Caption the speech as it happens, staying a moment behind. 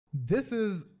This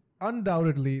is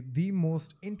undoubtedly the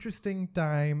most interesting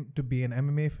time to be an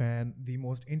MMA fan, the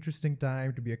most interesting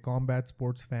time to be a combat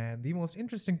sports fan, the most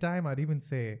interesting time, I'd even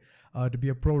say, to be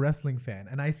a pro wrestling fan.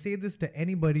 And I say this to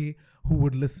anybody who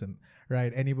would listen,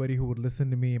 right? Anybody who would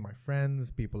listen to me, my friends,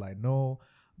 people I know,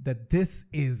 that this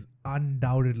is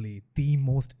undoubtedly the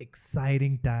most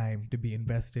exciting time to be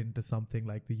invested into something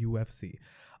like the UFC.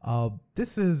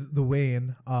 This is the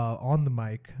weigh-in on the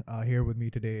mic here with me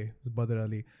today is Badr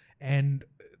Ali, and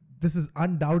this is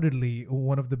undoubtedly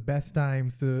one of the best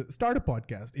times to start a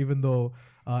podcast, even though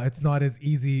it's not as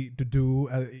easy to do,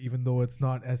 even though it's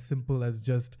not as simple as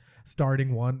just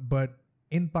starting one. But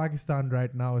in Pakistan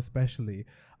right now, especially,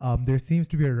 there seems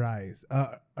to be a rise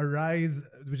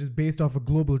which is based off a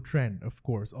global trend, of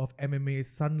course, of MMA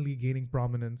suddenly gaining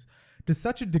prominence to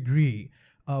such a degree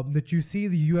that you see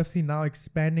the UFC now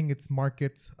expanding its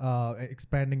markets,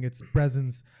 expanding its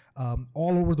presence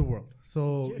all over the world.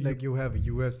 So, you have a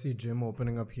UFC gym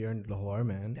opening up here in Lahore,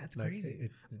 man. That's crazy.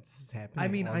 It's happening. I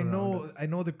mean, I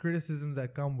know the criticisms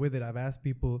that come with it. I've asked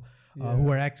people who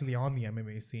are actually on the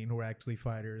MMA scene, who are actually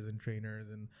fighters and trainers,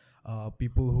 and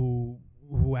people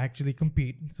who actually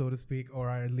compete, so to speak, or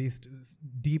are at least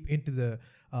deep into the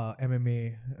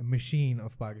MMA machine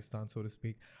of Pakistan, so to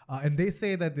speak. And they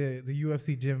say that the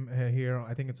UFC gym here,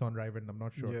 I think it's on Riven, I'm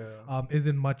not sure,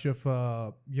 isn't much of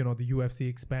the UFC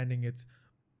expanding its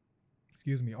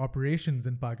operations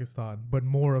in Pakistan, but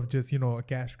more of just a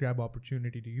cash grab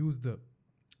opportunity to use the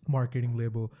marketing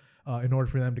label in order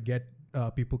for them to get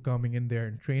people coming in there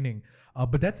and training.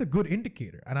 But that's a good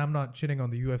indicator. And I'm not shitting on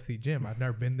the UFC gym. I've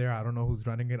never been there. I don't know who's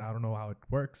running it. I don't know how it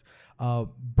works.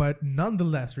 But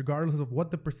nonetheless, regardless of what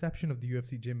the perception of the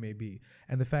UFC gym may be,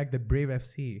 and the fact that Brave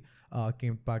FC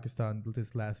came to Pakistan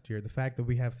this last year, the fact that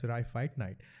we have Sarai Fight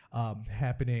Night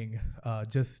happening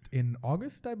just in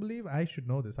August, I believe. I should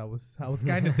know this. I was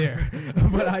kind of there,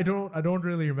 but I don't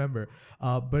really remember.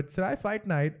 But Sarai Fight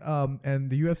Night and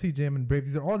the UFC gym and Brave,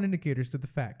 these are all indicators to the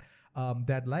fact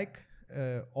that, like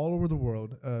all over the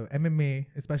world, MMA,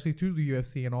 especially through the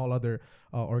UFC and all other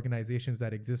organizations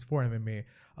that exist for MMA,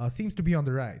 seems to be on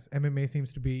the rise. MMA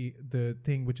seems to be the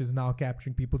thing which is now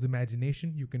capturing people's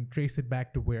imagination. You can trace it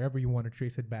back to wherever you want to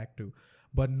trace it back to.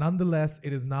 But nonetheless,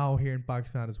 it is now here in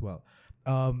Pakistan as well.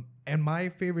 And my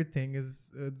favorite thing is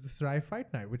the Sarai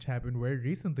Fight Night, which happened very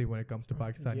recently when it comes to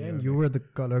Pakistan. Yeah, and you were the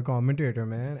color commentator,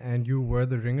 man, and you were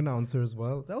the ring announcer as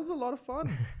well. That was a lot of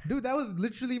fun. Dude, that was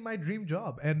literally my dream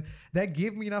job. And that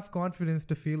gave me enough confidence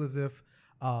to feel as if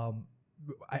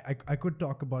I could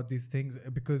talk about these things,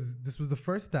 because this was the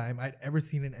first time I'd ever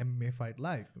seen an MMA fight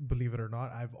live. Believe it or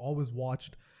not, I've always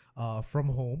watched from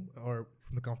home, or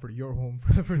from the comfort of your home,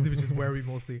 which is where we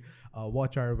mostly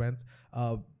watch our events.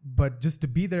 But just to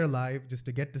be there live, just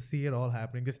to get to see it all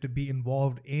happening, just to be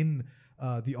involved in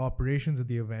the operations of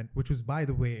the event, which was, by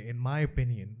the way, in my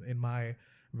opinion, in my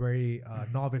very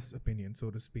novice opinion, so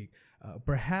to speak,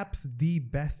 perhaps the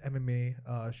best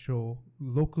MMA show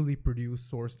locally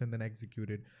produced, sourced, and then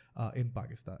executed in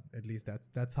Pakistan. At least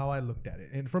that's how I looked at it,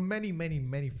 and from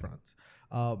many fronts.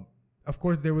 Of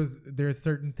course, there are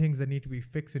certain things that need to be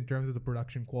fixed in terms of the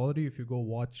production quality. If you go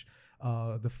watch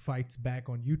the fights back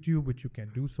on YouTube, which you can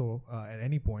do so at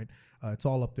any point, it's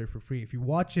all up there for free. If you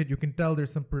watch it, you can tell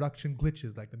there's some production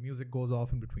glitches, like the music goes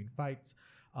off in between fights,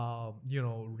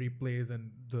 replays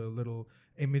and the little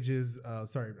images,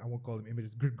 sorry, I won't call them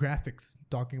images, graphics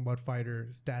talking about fighter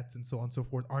stats and so on and so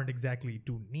forth aren't exactly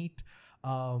too neat.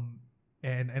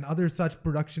 And other such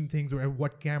production things, where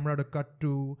what camera to cut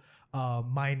to,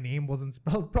 my name wasn't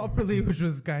spelled properly, which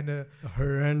was kind of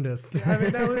horrendous. I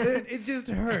mean, that was it just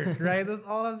hurt, right? That's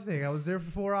all I'm saying. I was there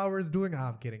for 4 hours doing,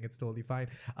 I'm kidding, it's totally fine.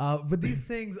 But these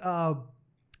things,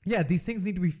 these things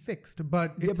need to be fixed.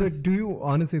 But do you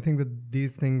honestly think that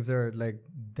these things are like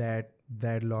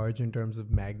that large in terms of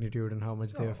magnitude and how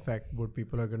much they affect what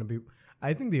people are going to be?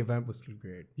 I think the event was still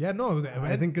great. Yeah, no.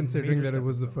 I think considering that it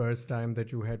was the first time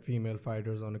that you had female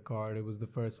fighters on a card, it was the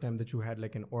first time that you had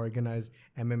like an organized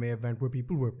MMA event where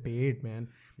people were paid, man.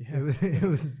 Yeah. It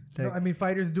was like, no, I mean,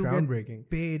 fighters do groundbreaking. Get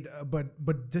paid,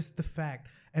 but just the fact,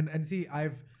 and see,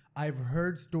 I've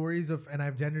heard stories of, and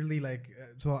I've generally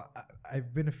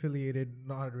I've been affiliated,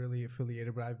 not really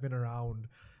affiliated, but I've been around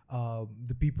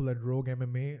the people at Rogue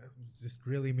MMA, just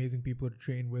really amazing people to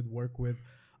train with, work with.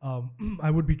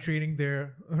 I would be training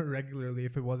there regularly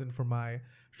if it wasn't for my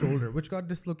shoulder, which got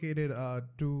dislocated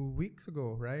 2 weeks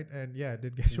ago, right? And yeah, it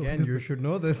did get shoulder. And you should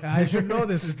know this. I should know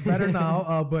this. It's better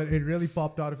now, but it really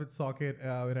popped out of its socket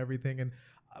and everything.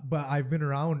 But I've been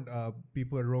around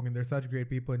people at Rogue, and they're such great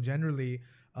people. And generally,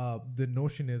 the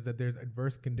notion is that there's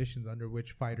adverse conditions under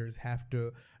which fighters have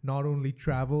to not only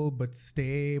travel but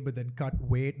stay, but then cut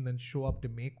weight and then show up to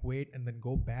make weight and then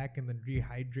go back and then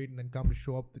rehydrate and then come to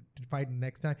show up to fight the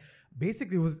next time.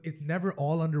 Basically, it's never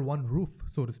all under one roof,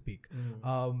 so to speak.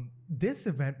 This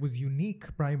event was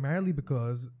unique primarily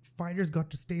because fighters got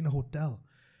to stay in a hotel.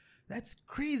 That's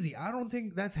crazy. I don't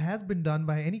think that has been done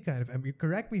by any kind of... I mean,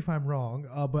 correct me if I'm wrong,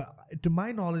 but to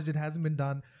my knowledge, it hasn't been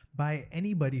done by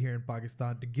anybody here in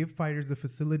Pakistan to give fighters the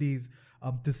facilities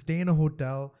to stay in a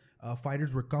hotel.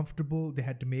 Fighters were comfortable. They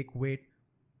had to make weight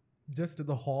just at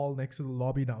the hall next to the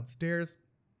lobby downstairs.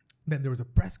 Then there was a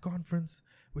press conference,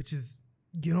 which is,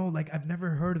 like I've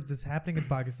never heard of this happening in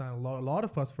Pakistan. A lot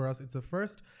of us, for us, it's a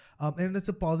first, and it's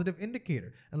a positive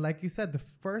indicator. And like you said, the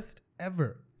first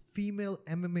ever female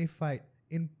MMA fight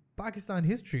in Pakistan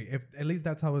history. If at least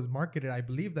that's how it was marketed, I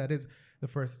believe that is the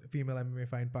first female MMA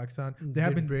fight in Pakistan.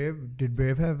 Did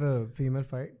Brave have a female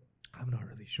fight? I'm not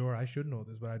really sure. I should know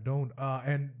this, but I don't.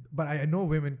 But I know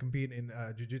women compete in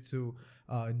jiu-jitsu,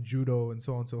 and judo, and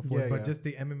so on and so forth. But just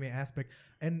the MMA aspect,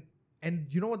 and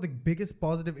you know what the biggest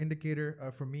positive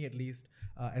indicator for me, at least,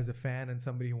 as a fan and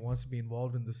somebody who wants to be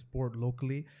involved in the sport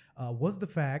locally, was the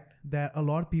fact that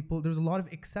there's a lot of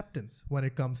acceptance when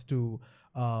it comes to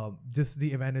just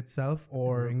the event itself,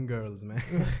 or ring girls, man.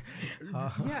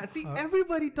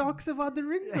 Everybody talks about the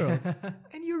ring girls,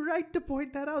 and you're right to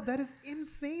point that out. That is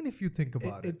insane if you think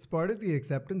about it. It's part of the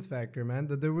acceptance factor, man.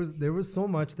 That there was so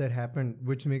much that happened,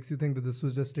 which makes you think that this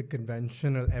was just a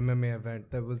conventional MMA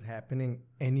event that was happening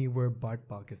anywhere but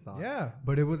Pakistan. Yeah,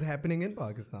 but it was happening in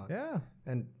Pakistan. Yeah.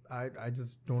 And I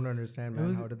just don't understand,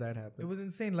 man. How did that happen? It was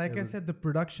insane. Like I said, the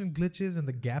production glitches and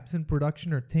the gaps in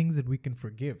production are things that we can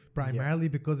forgive, primarily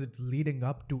because it's leading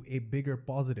up to a bigger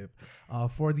positive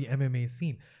for the MMA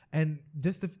scene. And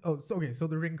just so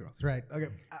the ring girls, right? Okay,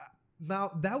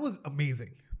 now that was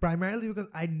amazing, primarily because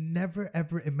I never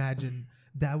ever imagined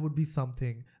that would be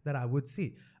something that I would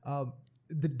see.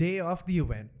 The day of the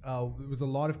event, it was a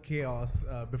lot of chaos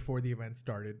before the event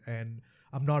started, and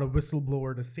I'm not a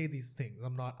whistleblower to say these things.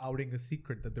 I'm not outing a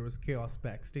secret that there was chaos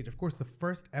backstage. Of course, the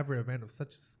first ever event of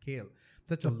such a scale,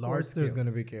 such a large scale. There's going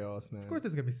to be chaos, man. Of course,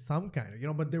 there's going to be some kind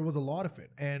of, but there was a lot of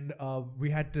it. And we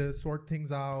had to sort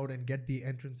things out and get the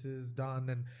entrances done.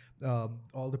 And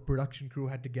all the production crew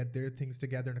had to get their things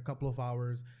together in a couple of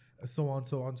hours, so on,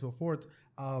 so forth.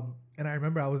 And I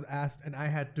remember I was asked, and I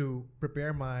had to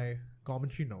prepare my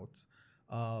commentary notes,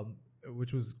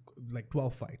 which was like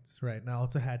 12 fights, right? Now I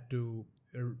also had to...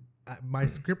 my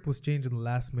script was changed in the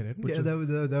last minute.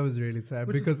 That was really sad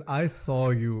because I saw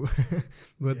you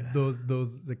with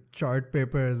those like chart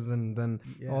papers and then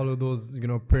all of those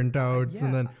printouts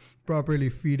and then properly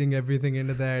feeding everything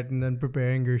into that and then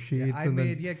preparing your sheets. I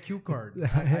made cue cards.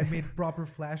 I made proper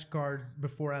flashcards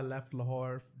before I left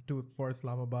Lahore for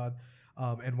Islamabad,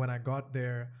 and when I got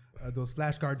there, those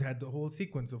flashcards had the whole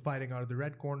sequence of fighting out of the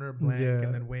red corner, blank,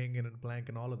 and then weighing in and blank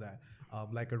and all of that,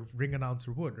 like a ring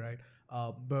announcer would, right?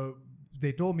 But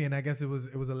they told me, and I guess it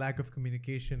was a lack of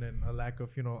communication and a lack of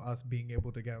us being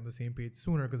able to get on the same page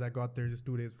sooner, because I got there just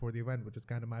 2 days before the event, which is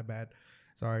kind of my bad.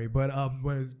 Sorry, but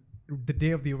when it was the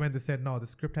day of the event, they said no, the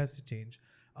script has to change,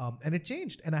 and it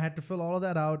changed, and I had to fill all of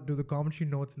that out, do the commentary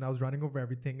notes, and I was running over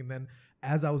everything. And then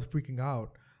as I was freaking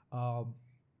out,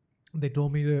 they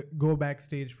told me to go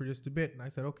backstage for just a bit, and I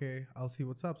said, okay, I'll see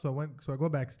what's up. So I go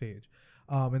backstage,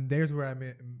 and there's where I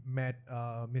met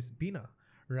Miss Bina.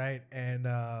 Right, and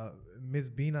Ms.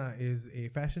 Bina is a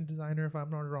fashion designer, if I'm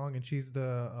not wrong, and she's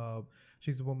the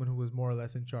woman who was more or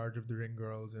less in charge of the ring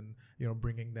girls and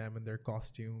bringing them and their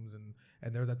costumes,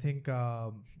 and there's I think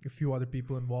a few other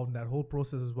people involved in that whole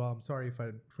process as well. I'm sorry if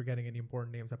I'm forgetting any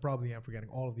important names. I probably am forgetting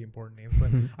all of the important names,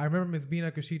 but I remember Ms. Bina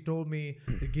because she told me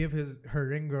to give her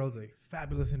ring girls a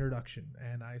fabulous introduction,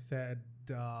 and I said,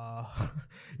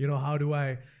 how do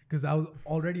I? Because I was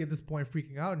already at this point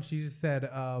freaking out, and she just said,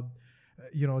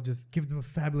 just give them a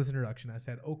fabulous introduction. I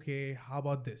said, okay, how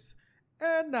about this?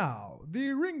 And now,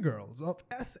 the ring girls of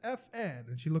SFN.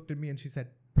 And she looked at me and she said,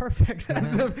 perfect,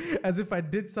 as if I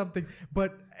did something.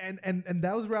 But, and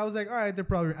that was where I was like, all right,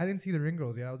 I didn't see the ring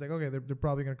girls yet. I was like, okay, they're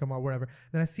probably going to come out, whatever.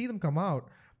 Then I see them come out.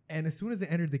 And as soon as they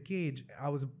entered the cage, I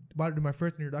was about to do my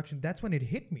first introduction. That's when it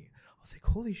hit me. I was like,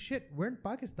 holy shit, we're in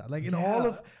Pakistan. Like in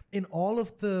all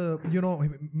of the,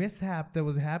 mishap that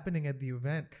was happening at the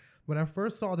event, when I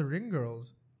first saw the ring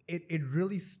girls, it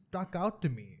really stuck out to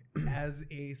me as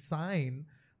a sign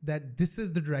that this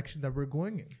is the direction that we're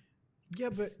going in. Yeah,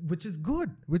 but which is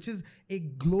good, which is a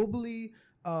globally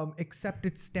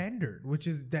accepted standard, which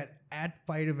is that at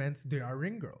fight events there are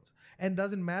ring girls, and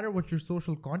doesn't matter what your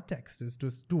social context is.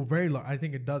 To a very I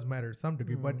think it does matter to some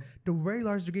degree, but to a very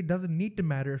large degree, it doesn't need to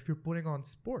matter if you're putting on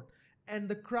sport. And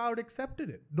the crowd accepted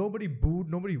it. Nobody booed,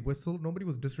 nobody whistled, nobody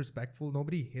was disrespectful,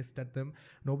 nobody hissed at them,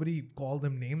 nobody called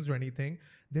them names or anything.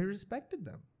 They respected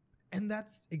them. And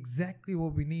that's exactly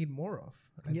what we need more of.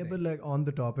 I think. But like on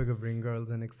the topic of ring girls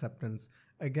and acceptance,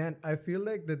 again, I feel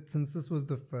like that since this was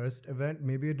the first event,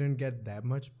 maybe it didn't get that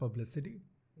much publicity.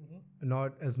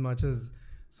 Not as much as...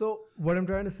 So what I'm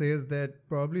trying to say is that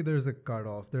probably there's a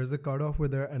cutoff. There's a cutoff where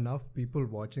there are enough people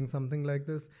watching something like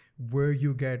this where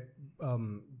you get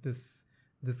this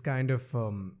kind of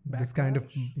backlash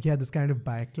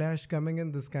coming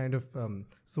in, this kind of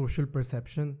social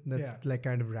perception that's like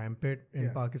kind of rampant in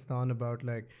Pakistan about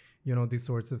like, you know, these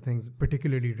sorts of things,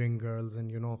 particularly ring girls,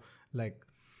 and, you know, like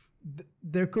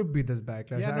there could be this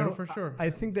backlash. Yeah, no, for sure. I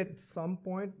think that at some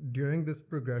point during this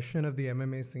progression of the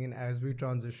MMA scene, as we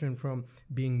transition from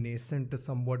being nascent to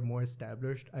somewhat more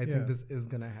established, I think this is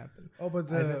gonna happen. Oh, but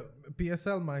the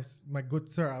PSL, my good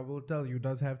sir, I will tell you,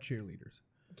 does have cheerleaders.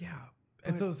 Yeah.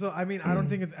 And so I mean, I don't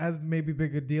think it's as maybe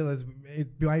big a deal as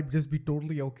it might just be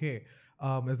totally okay,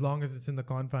 as long as it's in the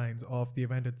confines of the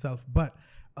event itself. But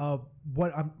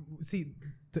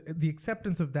the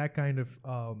acceptance of that kind of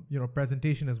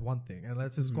presentation is one thing, and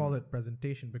let's just call it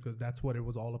presentation because that's what it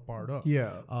was all a part of.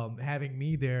 Having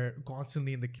me there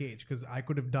constantly in the cage, because I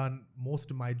could have done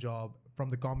most of my job from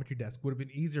the commentary desk, would have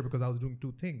been easier because I was doing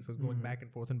two things. I was going back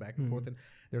and forth and back and forth, and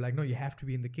they're like, no, you have to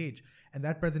be in the cage. And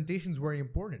that presentation is very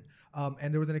important.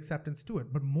 And there was an acceptance to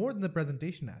it. But more than the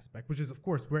presentation aspect, which is, of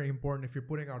course, very important if you're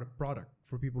putting out a product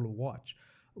for people to watch,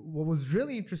 what was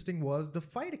really interesting was the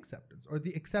fight acceptance, or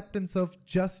the acceptance of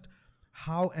just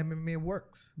how MMA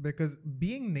works. Because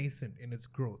being nascent in its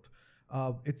growth,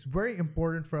 it's very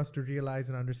important for us to realize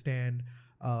and understand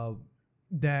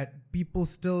that people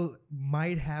still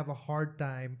might have a hard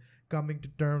time coming to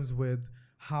terms with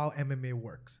how MMA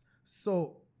works.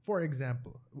 So, for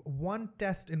example, one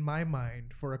test in my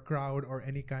mind for a crowd or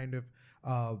any kind of,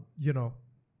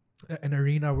 an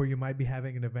arena where you might be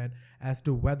having an event as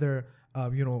to whether,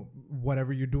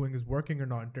 whatever you're doing is working or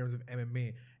not in terms of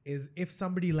MMA, is if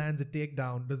somebody lands a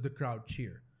takedown, does the crowd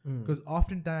cheer? Because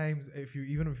oftentimes, if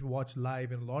you watch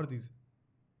live in a lot of these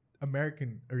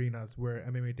American arenas where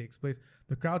MMA takes place,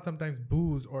 the crowd sometimes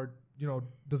boos or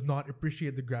does not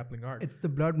appreciate the grappling art. It's the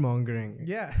blood mongering.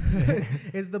 Yeah,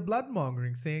 it's the blood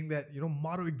mongering, saying that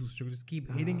maro ek dusre ko, just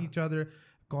keep hitting each other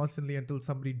constantly until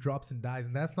somebody drops and dies,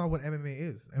 and that's not what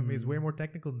MMA is. MMA is way more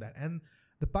technical than that. And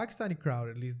the Pakistani crowd,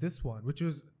 at least this one, which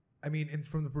was, I mean,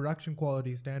 from the production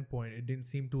quality standpoint, it didn't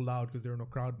seem too loud because there were no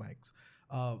crowd mics.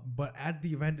 But at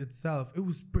the event itself, it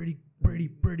was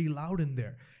pretty loud in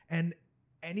there. And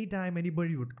anytime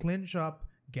anybody would clinch up,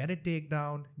 get a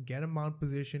takedown, get a mount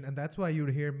position, and that's why you'd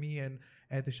hear me and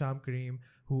Ehtisham Kareem,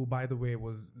 who, by the way,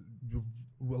 was a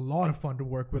lot of fun to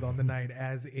work with on the night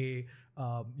as a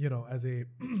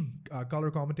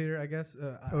color commentator, I guess.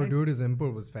 Dude, his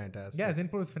input was fantastic. Yeah, his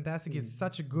input was fantastic. He's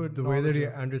such a good... The way that he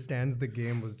understands the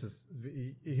game was just...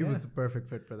 He was the perfect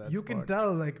fit for that You can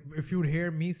tell, like, if you would hear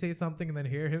me say something and then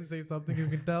hear him say something, you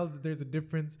can tell that there's a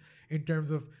difference in terms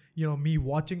of, me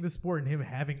watching the sport and him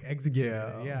having executed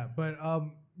it. Yeah, but,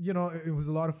 it was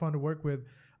a lot of fun to work with.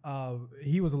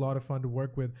 He was a lot of fun to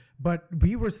work with, but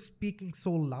we were speaking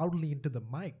so loudly into the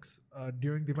mics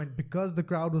during the event because the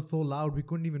crowd was so loud. We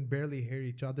couldn't even barely hear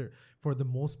each other for the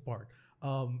most part.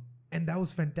 And that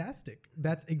was fantastic.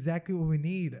 That's exactly what we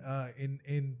need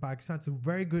in Pakistan. It's a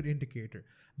very good indicator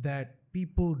that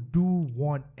people do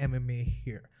want MMA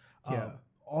here.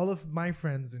 All of my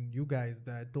friends and you guys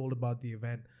that I told about the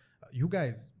event, you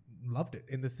guys loved it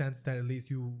in the sense that at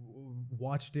least you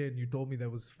watched it and you told me that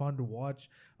it was fun to watch.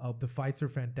 The fights were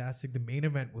fantastic. The main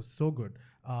event was so good.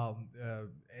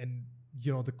 And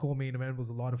the co-main event was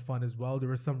a lot of fun as well. There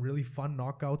were some really fun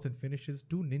knockouts and finishes,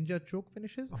 2 ninja choke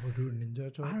finishes. Oh, dude,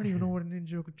 ninja choke. I don't even know what a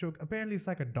ninja choke. Apparently, it's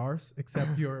like a darce,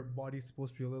 except your body's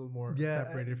supposed to be a little more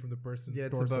separated from the person's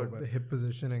torso. It's about the hip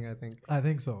positioning, I think. I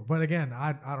think so. But again,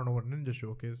 I don't know what a ninja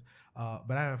choke is.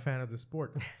 But I'm a fan of the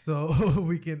sport, so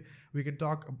we can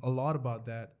talk a lot about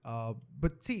that.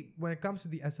 But see, when it comes to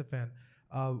the SFN,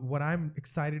 what I'm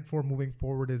excited for moving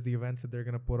forward is the events that they're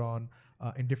going to put on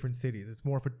in different cities. It's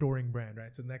more of a touring brand,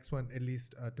 right? So the next one, at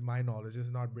least to my knowledge, this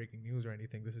is not breaking news or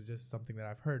anything. This is just something that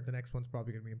I've heard. The next one's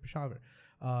probably going to be in Peshawar.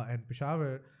 And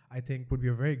Peshawar, I think, would be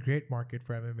a very great market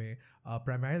for MMA,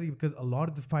 primarily because a lot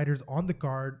of the fighters on the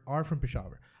card are from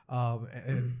Peshawar.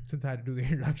 And since I had to do the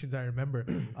introductions, I remember.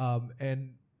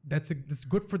 And that's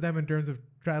good for them in terms of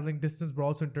traveling distance, but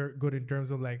also good in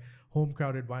terms of like home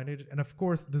crowd advantage. And of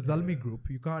course, the Zalmi group.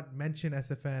 You can't mention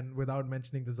SFN without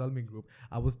mentioning the Zalmi group.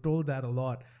 I was told that a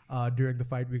lot during the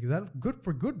fight week. That's good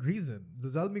for good reason. The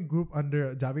Zalmi group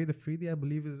under Javed Afridi, I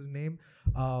believe is his name.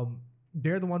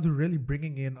 They're the ones who are really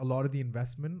bringing in a lot of the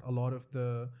investment, a lot of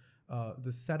the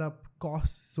setup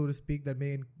costs, so to speak, that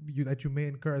you may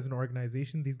incur as an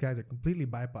organization. These guys are completely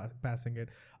bypassing it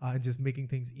and just making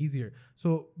things easier.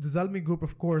 So the Zalmi group,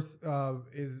 of course,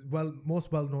 is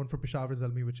most well known for Peshawar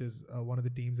Zalmi, which is one of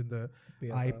the teams in the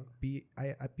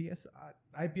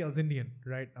IPL's Indian,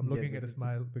 right? I'm looking at a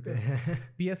smile because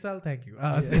PSL. Thank you.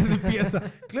 So the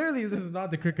PSL. Clearly, this is not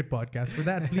the cricket podcast. For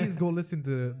that, please go listen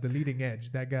to the Leading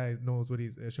Edge. That guy knows what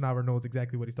he's. Shanawar knows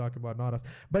exactly what he's talking about, not us.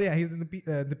 But yeah, he's in the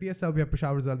PSL. We have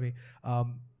Peshawar Zalmi,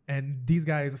 and these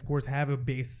guys, of course, have a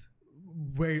base,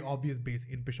 very obvious base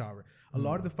in Peshawar. A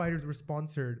lot of the fighters were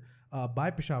sponsored by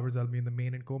Peshawar Zalmi in the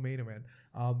main and co-main event.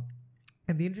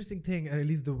 And the interesting thing, and at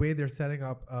least the way they're setting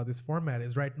up this format,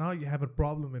 is right now you have a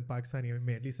problem in Pakistani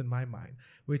MMA, at least in my mind,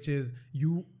 which is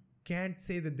you can't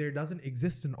say that there doesn't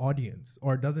exist an audience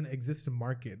or doesn't exist a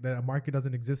market, that a market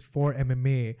doesn't exist for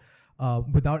MMA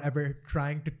without ever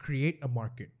trying to create a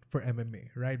market for MMA,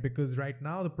 right? Because right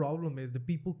now the problem is that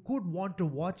people could want to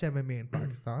watch MMA in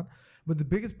Pakistan, but the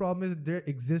biggest problem is that there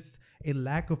exists a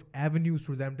lack of avenues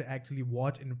for them to actually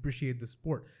watch and appreciate the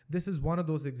sport. This is one of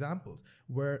those examples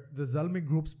where the Zalmi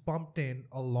groups pumped in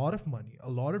a lot of money, a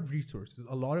lot of resources,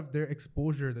 a lot of their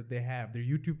exposure that they have. Their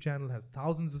YouTube channel has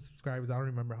thousands of subscribers. I don't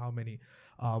remember how many.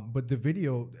 But the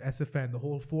video, SFN, the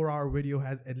whole 4-hour video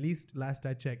has at least, last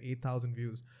I checked, 8,000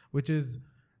 views, which is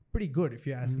pretty good if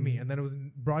you ask me. And then it was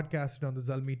broadcasted on the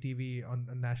Zalmi TV on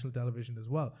national television as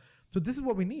well. So this is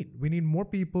what we need. We need more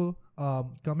people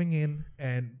coming in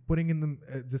and putting in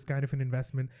this kind of an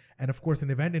investment. And of course, an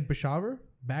event in Peshawar,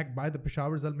 backed by the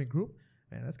Peshawar Zalmi group.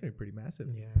 Man, that's going to be pretty massive.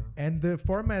 Yeah. And the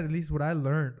format, at least what I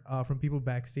learned from people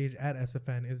backstage at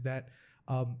SFN, is that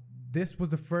this was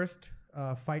the first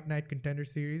Fight Night Contender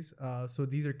Series. So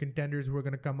these are contenders who are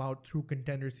going to come out through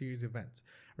Contender Series events,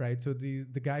 right? So the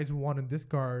guys who won on this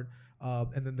card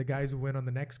and then the guys who win on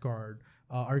the next card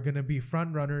are going to be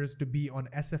front runners to be on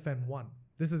SFN 1.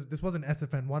 This wasn't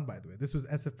SFN 1, by the way. This was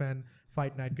SFN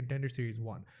Fight Night Contender Series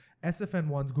 1. SFN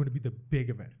 1 is going to be the big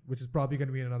event, which is probably going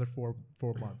to be in another four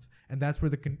months. And that's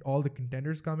where all the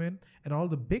contenders come in. And all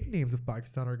the big names of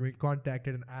Pakistan are going to be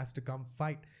contacted and asked to come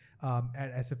fight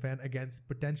at SFN against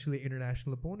potentially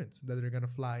international opponents that they're going to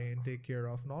fly in, take care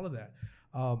of, and all of that.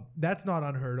 That's not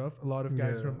unheard of. A lot of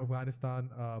guys from Afghanistan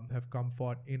have come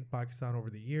fought in Pakistan over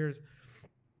the years.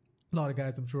 A lot of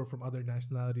guys, I'm sure, from other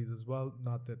nationalities as well.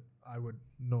 Not that I would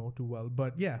know too well,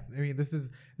 but yeah, I mean, this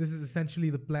is essentially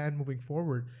the plan moving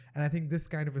forward. And I think this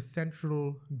kind of a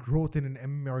central growth in an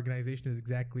MMA organization is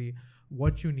exactly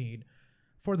what you need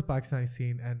for the Pakistani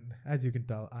scene. And as you can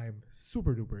tell, I'm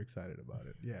super duper excited about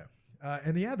it. Yeah.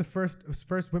 And yeah, the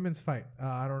first women's fight.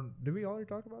 Did we already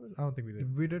talk about this? I don't think we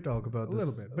did. We did talk about this a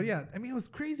little bit, but yeah, I mean, it was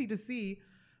crazy to see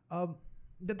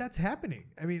that's happening.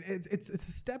 I mean, it's a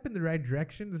step in the right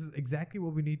direction. This is exactly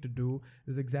what we need to do.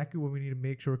 This is exactly what we need to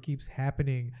make sure keeps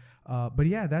happening. But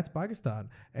yeah, that's Pakistan,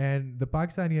 and the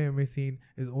Pakistani MMA scene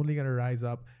is only going to rise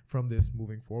up from this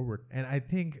moving forward. And I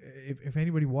think if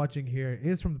anybody watching here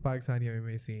is from the Pakistani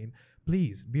MMA scene,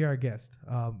 please be our guest.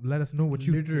 Let us know what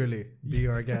you literally be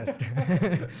our guest.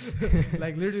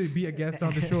 Like literally be a guest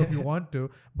on the show if you want to.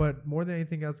 But more than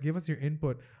anything else, give us your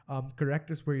input.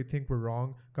 Correct us where you think we're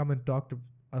wrong. Come and talk to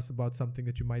us about something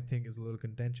that you might think is a little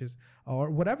contentious or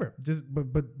whatever. Just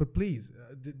but please,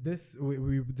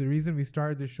 the reason we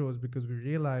started this show is because we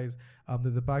realize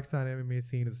that the Pakistan MMA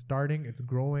scene is starting. It's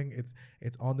growing.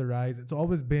 It's on the rise. It's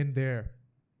always been there.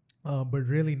 But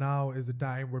really now is the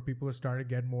time where people are starting to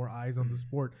get more eyes on the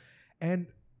sport. And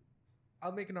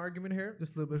I'll make an argument here,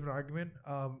 just a little bit of an argument.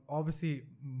 Obviously,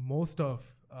 most of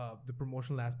the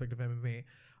promotional aspect of MMA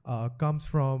comes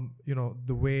from,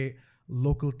 the way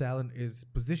local talent is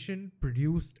positioned,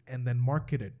 produced, and then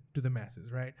marketed to the masses,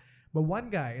 right? But one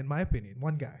guy, in my opinion,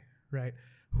 right,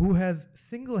 who has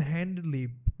single-handedly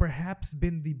perhaps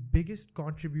been the biggest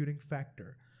contributing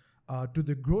factor to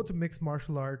the growth of mixed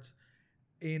martial arts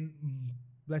in,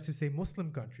 let's just say,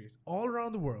 Muslim countries all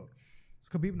around the world, it's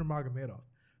Khabib Nurmagomedov.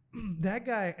 That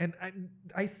guy, and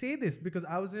I say this because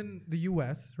I was in the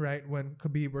US, right, when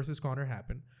Khabib versus Conor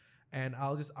happened, and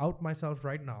I'll just out myself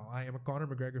right now. I am a Conor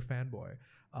McGregor fanboy,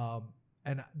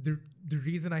 and the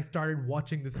reason I started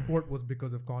watching the sport was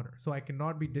because of Conor. So I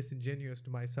cannot be disingenuous to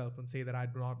myself and say that I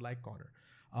do not like Conor.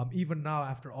 Even now,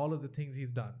 after all of the things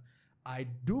he's done, I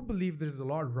do believe there's a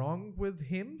lot wrong with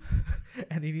him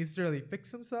and he needs to really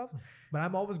fix himself. But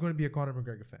I'm always going to be a Conor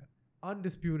McGregor fan.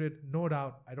 Undisputed, no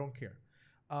doubt. I don't care.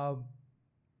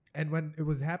 And when it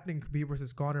was happening, Khabib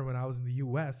versus Conor, when I was in the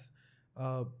US,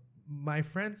 my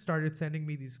friends started sending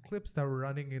me these clips that were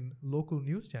running in local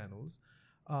news channels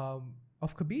of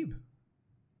Khabib.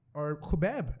 Or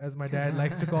Khubab, as my dad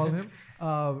likes to call him.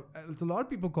 A lot of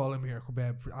people call him here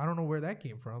Khubab. I don't know where that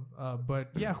came from.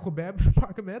 But yeah, Khubab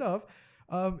Parkamedov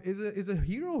is a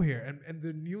hero here. And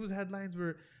the news headlines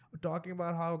were talking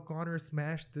about how Conor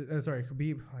smashed...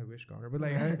 Khabib. I wish Conor. But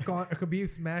like Khabib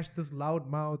smashed this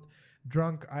loudmouth,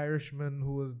 drunk Irishman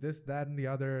who was this, that, and the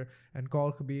other, and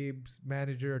called Khabib's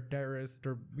manager a terrorist,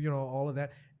 or, all of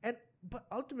that. But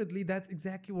ultimately, that's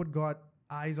exactly what got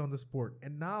eyes on the sport.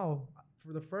 And now...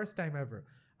 for the first time ever,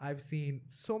 I've seen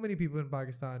so many people in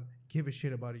Pakistan give a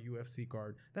shit about a UFC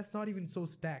card. That's not even so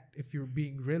stacked if you're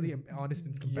being really honest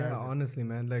in comparison. Yeah, honestly,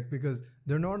 man. Like, because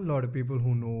there are not a lot of people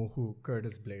who know who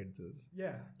Curtis Blades is.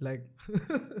 Yeah. Like,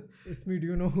 Ismi, do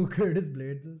you know who Curtis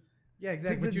Blades is? Yeah,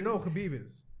 exactly. But you know who Khabib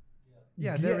is.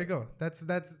 Yeah, there we go. That's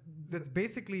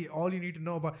basically all you need to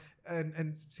know about.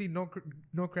 And see,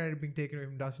 no credit being taken away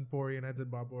from Dustin Poirier and Edson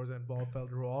Barboza and Paul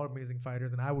Felder, who are all amazing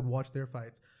fighters, and I would watch their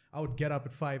fights. I would get up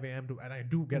at 5 a.m. and I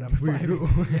do get up at 5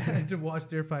 a.m. to watch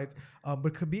their fights.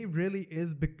 But Khabib really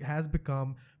has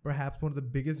become perhaps one of the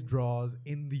biggest draws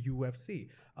in the UFC.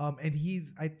 And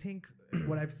he's, I think,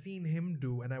 what I've seen him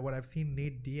do and what I've seen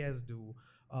Nate Diaz do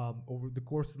over the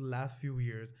course of the last few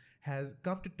years has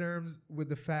come to terms with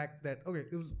the fact that, okay,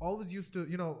 it was always used to,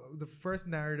 the first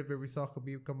narrative where we saw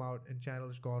Khabib come out and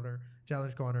challenge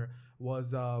Conor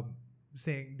was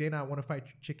saying, Dana, I want to fight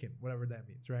chicken, whatever that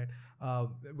means, right?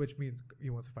 Which means he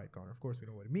wants to fight Conor. Of course, we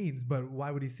know what it means, but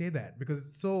why would he say that? Because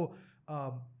it's so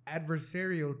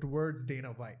adversarial towards Dana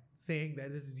White, saying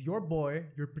that this is your boy,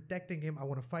 you're protecting him, I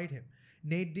want to fight him.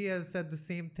 Nate Diaz said the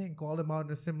same thing, called him out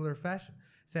in a similar fashion,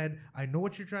 said, I know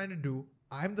what you're trying to do,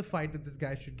 I'm the fight that this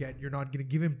guy should get, you're not going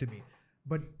to give him to me.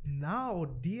 But now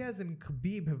Diaz and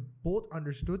Khabib have both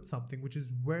understood something which is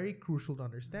very crucial to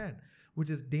understand, which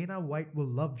is Dana White will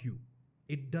love you.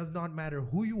 It does not matter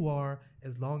who you are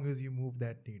as long as you move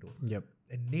that needle. Yep.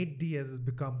 And Nate Diaz has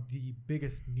become the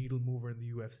biggest needle mover in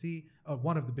the UFC,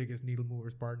 one of the biggest needle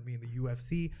movers, in the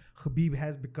UFC. Khabib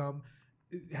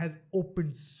has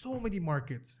opened so many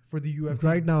markets for the UFC.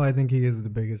 Right now, I think he is the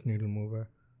biggest needle mover.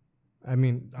 I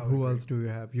mean, who else do you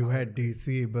have? You had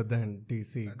DC, but then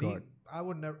DC got... I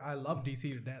love DC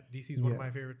to death. DC is one of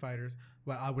my favorite fighters,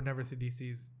 but I would never say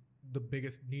DC is the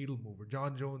biggest needle mover.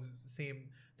 John Jones is the same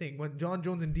thing. When John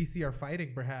Jones and DC are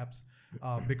fighting, perhaps,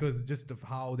 because just of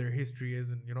how their history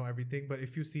is and, everything. But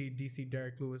if you see DC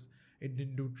Derek Lewis, it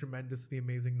didn't do tremendously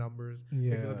amazing numbers.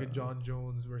 Yeah. If you look at John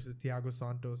Jones versus Thiago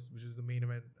Santos, which is the main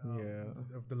event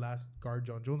of the last card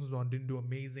John Jones was on, didn't do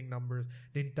amazing numbers,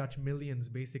 didn't touch millions,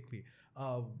 basically.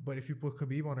 But if you put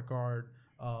Khabib on a card,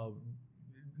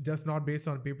 just not based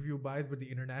on pay-per-view buys, but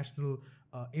the international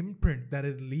imprint that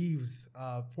it leaves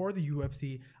for the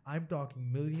UFC, I'm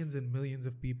talking millions and millions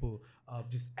of people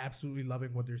just absolutely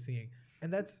loving what they're seeing.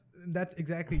 And that's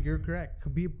exactly, you're correct.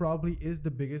 Khabib probably is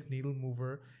the biggest needle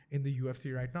mover in the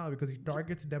UFC right now because he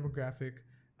targets a demographic,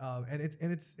 and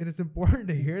it's important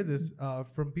to hear this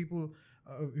from people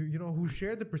who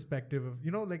share the perspective of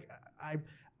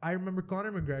I remember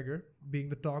Conor McGregor being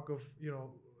the talk of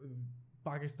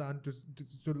Pakistan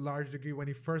to a large degree when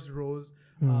he first rose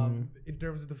in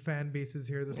terms of the fan bases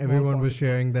here. Everyone was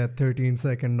sharing that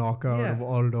 13-second knockout of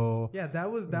Aldo. Yeah,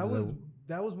 that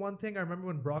was one thing. I remember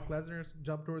when Brock Lesnar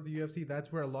jumped over the UFC.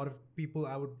 That's where a lot of people,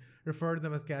 I would refer to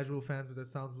them as casual fans, but that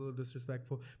sounds a little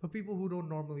disrespectful. But people who don't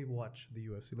normally watch the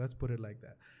UFC, let's put it like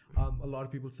that. A lot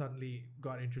of people suddenly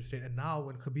got interested, and now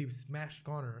when Khabib smashed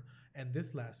Conor and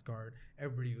this last card,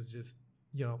 everybody was just.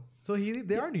 So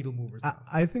they are needle movers now.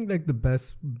 I think like the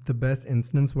best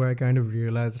instance where I kind of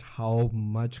realized how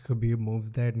much Khabib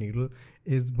moves that needle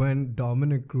is when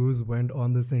Dominic Cruz went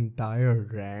on this entire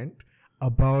rant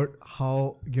about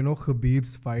how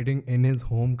Khabib's fighting in his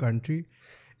home country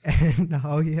and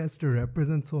how he has to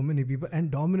represent so many people.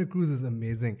 And Dominic Cruz is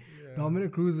amazing. Yeah.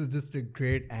 Dominic Cruz is just a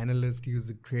great analyst. He's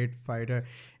a great fighter,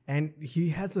 and he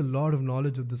has a lot of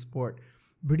knowledge of the sport.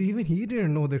 But even he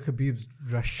didn't know that Khabib's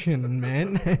Russian,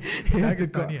 man.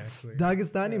 Dagestani, actually.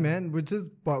 Dagestani, man, which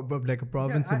is like a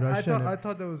province in Russia. I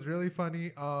thought that was really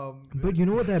funny. But you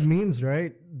know what that means,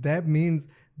 right? That means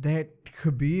that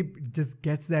Khabib just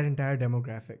gets that entire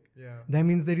demographic. Yeah. That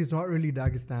means that he's not really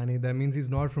Dagestani. That means he's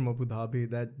not from Abu Dhabi.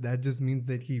 That just means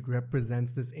that he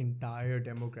represents this entire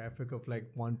demographic of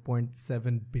like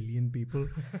 1.7 billion people.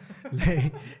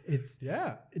 Like, it's...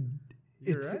 Yeah.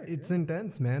 It's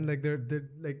intense, man. Like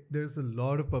there's a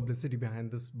lot of publicity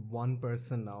behind this one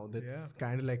person now that's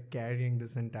kind of like carrying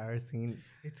this entire scene.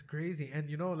 It's crazy. And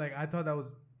like I thought that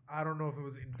was, I don't know if it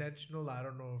was intentional. I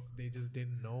don't know if they just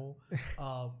didn't know.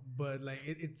 But like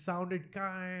it sounded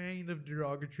kind of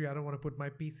derogatory. I don't want to put my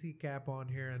PC cap on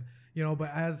here, and but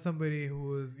as somebody who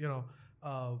was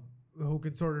who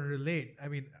can sort of relate. I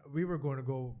mean, we were going to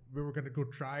go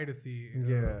try to see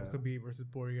Khabib versus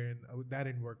Poirier, and that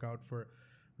didn't work out for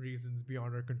reasons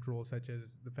beyond our control, such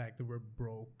as the fact that we're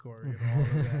broke or all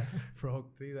of that.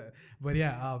 Broke, see that. But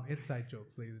yeah, inside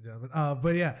jokes, ladies and gentlemen.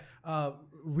 But yeah,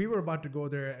 we were about to go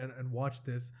there and watch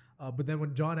this. But then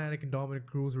when John Anik and Dominic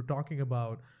Cruz were talking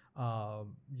about,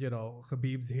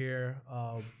 Khabib's here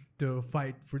to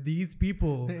fight for these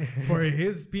people, for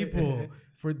his people.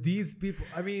 For these people,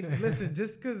 I mean, listen,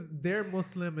 just because they're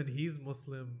Muslim and he's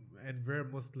Muslim and we're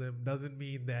Muslim doesn't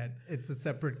mean that it's a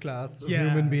separate class of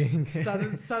human being.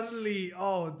 Suddenly,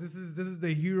 this is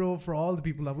the hero for all the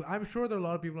people. I'm sure there are a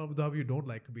lot of people in Abu Dhabi who don't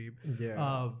like Khabib.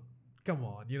 Yeah. Come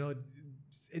on,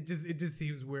 it just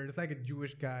seems weird. It's like a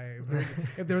Jewish guy.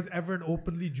 If there was ever an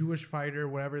openly Jewish fighter,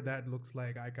 whatever that looks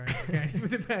like, I can't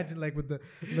even imagine, like with the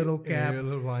little cap.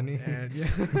 Ariel Helwani. And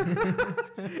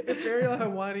if Ariel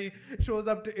Helwani shows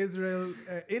up to Israel,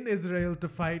 in Israel to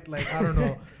fight, like, I don't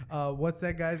know, what's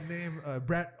that guy's name?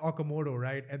 Brett Okamoto,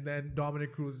 right? And then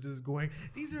Dominic Cruz just going,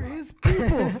 these are his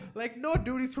people. Like, no,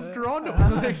 dude, he's from Toronto.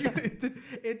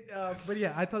 But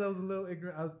yeah, I thought that was a little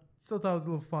ignorant. I still thought it was a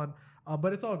little fun.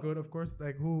 But it's all good, of course.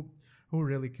 Like, who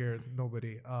really cares?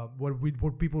 Nobody.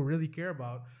 What people really care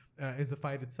about is the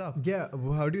fight itself. Yeah.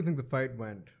 Well, how do you think the fight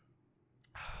went?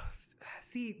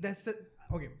 See, that's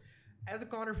okay. As a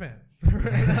Conor fan,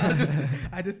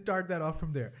 I just start that off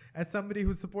from there. As somebody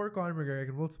who supports Conor McGregor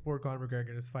and will support Conor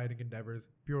McGregor in his fighting endeavors,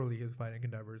 purely his fighting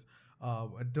endeavors,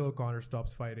 until Conor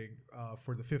stops fighting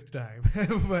for the 5th time.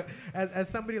 But as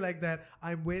somebody like that,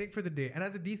 I'm waiting for the day. And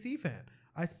as a DC fan,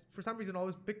 I, for some reason,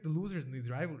 always pick the losers in these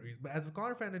rivalries. But as a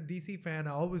Conor fan and DC fan,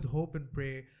 I always hope and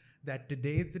pray that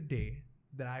today is the day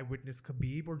that I witness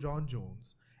Khabib or John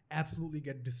Jones absolutely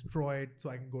get destroyed so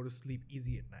I can go to sleep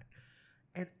easy at night.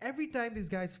 And every time these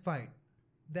guys fight,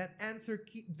 that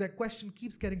question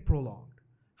keeps getting prolonged.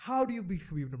 How do you beat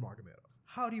Khabib Nurmagomedov?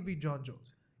 How do you beat John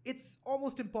Jones? It's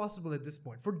almost impossible at this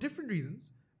point for different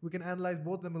reasons. We can analyze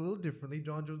both of them a little differently.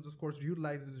 John Jones, of course,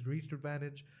 utilizes reach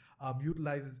advantage,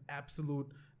 utilizes absolute,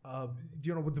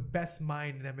 with the best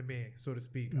mind in MMA, so to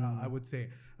speak, I would say.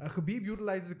 Khabib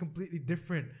utilizes a completely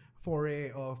different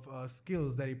foray of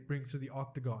skills that he brings to the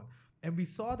octagon. And we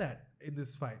saw that in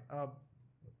this fight.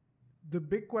 The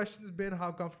big question's been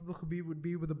how comfortable Khabib would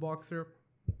be with a boxer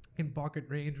in pocket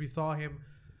range. We saw him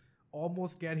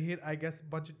almost get hit, I guess, a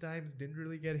bunch of times, didn't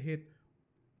really get hit.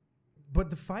 But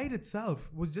the fight itself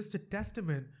was just a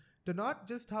testament to not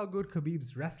just how good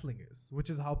Khabib's wrestling is, which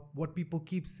is what people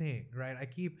keep saying, right? I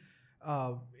keep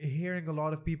hearing a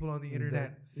lot of people on the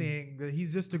internet saying that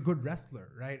he's just a good wrestler,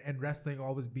 right? And wrestling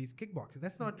always beats kickboxing.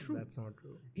 That's not true. That's not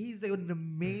true. He's an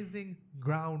amazing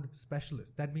ground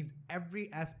specialist. That means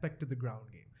every aspect of the ground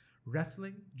game.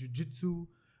 Wrestling, jiu-jitsu,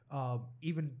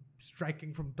 even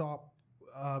striking from top,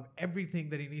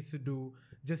 everything that he needs to do.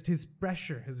 Just his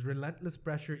pressure, his relentless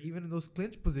pressure, even in those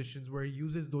clinch positions where he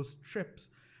uses those trips,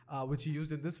 which he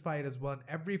used in this fight as well, in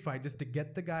every fight, just to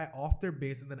get the guy off their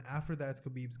base, and then after that, it's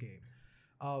Khabib's game.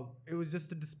 It was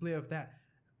just a display of that.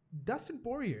 Dustin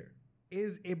Poirier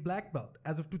is a black belt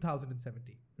as of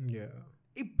 2017. Yeah.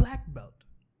 A black belt.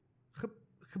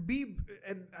 Khabib,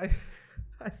 and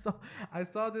I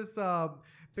saw this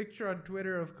picture on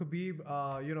Twitter of Khabib,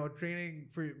 training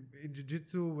in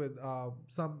jiu-jitsu with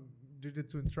some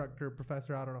jiu-jitsu instructor,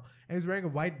 professor, I don't know. And he was wearing a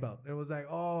white belt. And it was like,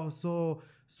 oh,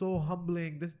 so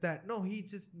humbling, this, that. No, he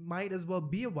just might as well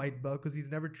be a white belt because he's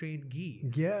never trained gi.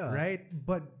 Yeah. Right?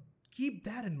 But keep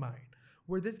that in mind,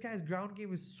 where this guy's ground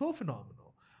game is so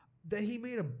phenomenal that he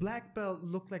made a black belt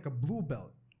look like a blue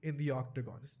belt in the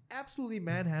octagon. Just absolutely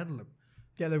manhandle him.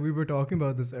 Yeah, like we were talking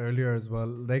about this earlier as well.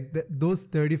 Like those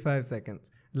 35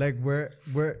 seconds, like where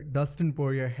Dustin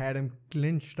Poirier had him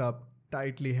clinched up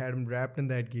tightly, had him wrapped in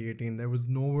that guillotine. There was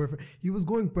nowhere he was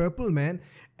going purple, man.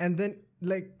 And then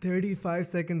like 35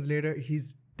 seconds later,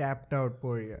 he's tapped out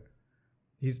Poirier.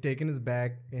 He's taken his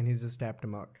back and he's just tapped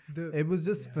him out. It was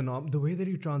just phenomenal. The way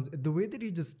that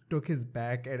he just took his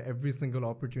back at every single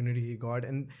opportunity he got,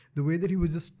 and the way that he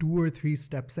was just 2 or 3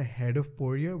 steps ahead of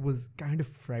Poirier was kind of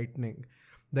frightening.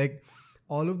 Like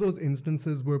all of those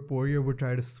instances where Poirier would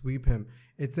try to sweep him,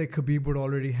 it's like Khabib would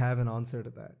already have an answer to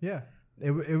that. Yeah.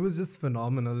 It was just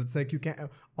phenomenal. It's like you can't...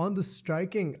 On the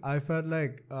striking, I felt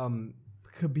like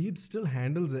Khabib still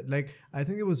handles it. Like, I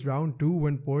think it was round 2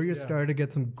 when Poirier started to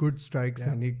get some good strikes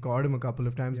and he caught him a couple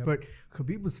of times. But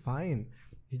Khabib was fine.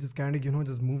 He just kind of,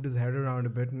 just moved his head around a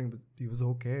bit and he was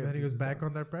okay. Then he was back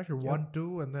on that pressure.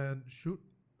 1-2 and then shoot.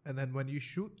 And then when he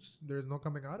shoots, there's no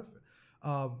coming out of it.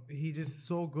 He just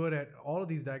so good at all of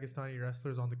these Dagestani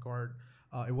wrestlers on the card.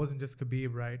 It wasn't just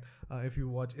Khabib, right? If you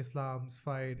watch Islam's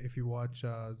fight, if you watch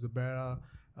Zubair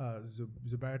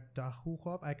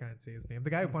Takhukov, I can't say his name. The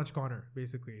guy who punched Conor,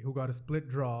 basically, who got a split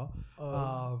draw.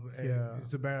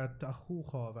 Zubair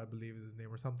Takhukov, I believe is his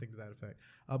name, or something to that effect.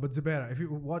 But Zubair, if you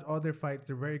watch all their fights,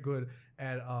 they're very good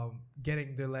at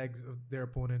getting the legs of their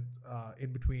opponent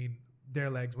in between their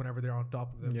legs whenever they're on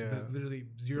top of them. So there's literally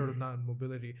 0 to none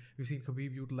mobility. We've seen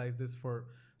Khabib utilize this for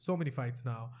so many fights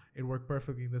now. It worked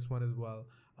perfectly in this one as well.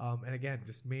 And again,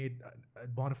 just made a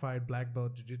bona fide black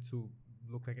belt jiu-jitsu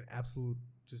look like an absolute,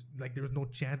 just like there was no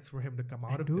chance for him to come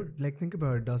out of there. Dude, like think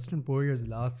about it. Dustin Poirier's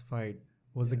last fight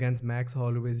was against Max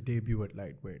Holloway's debut at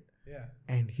lightweight. Yeah.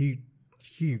 And he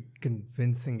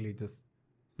convincingly just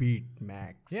beat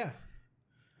Max. Yeah.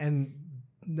 And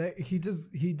he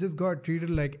just got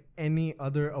treated like any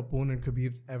other opponent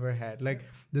Khabib's ever had. Like,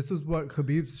 this was what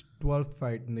Khabib's 12th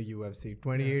fight in the UFC,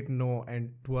 28-0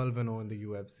 and 12-0 in the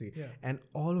UFC. Yeah. And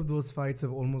all of those fights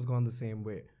have almost gone the same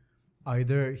way.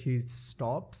 Either he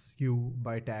stops you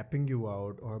by tapping you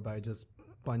out or by just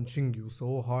punching you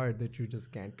so hard that you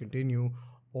just can't continue,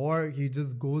 or he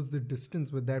just goes the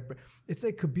distance with that. It's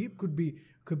like Khabib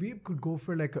could go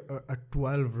for like a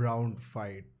 12-round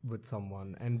fight with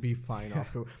someone and be fine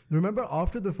after. Remember,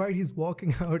 after the fight, he's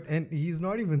walking out and he's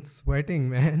not even sweating,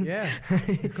 man. Yeah.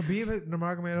 Khabib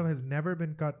Nurmagomedov has never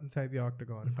been cut inside the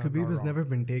octagon. Khabib has never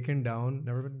been taken down.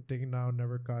 Never been taken down,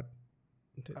 never cut.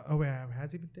 Oh wait,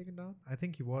 has he been taken down? I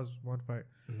think he was one fight.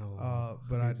 No,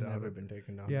 but I've never been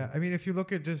taken down. Yeah, I mean, if you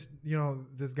look at just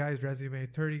this guy's resume,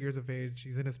 30 years of age,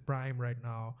 he's in his prime right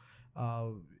now.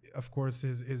 Of course,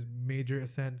 his major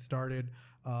ascent started.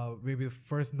 Maybe the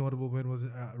first notable win was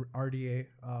RDA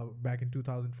back in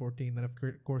 2014. Then of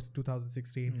course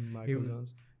 2016,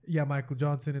 Michael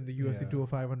Johnson in the UFC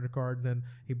 205 undercard. Then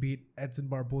he beat Edson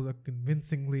Barboza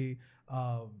convincingly.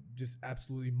 Just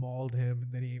absolutely mauled him.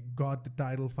 Then he got the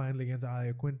title finally against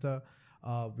Ali Quinta.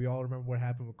 We all remember what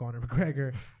happened with Conor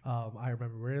McGregor. I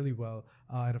remember really well.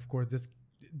 And of course,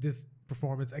 this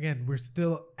performance, again, we're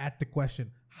still at the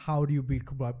question: how do you beat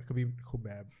Khabib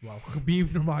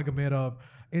Nurmagomedov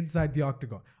inside the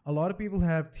octagon? A lot of people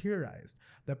have theorized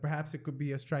that perhaps it could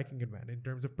be a striking advantage in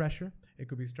terms of pressure. It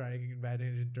could be a striking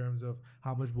advantage in terms of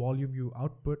how much volume you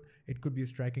output. It could be a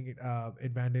striking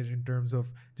advantage in terms of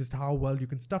just how well you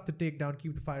can stuff the takedown,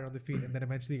 keep the fighter on the feet, and then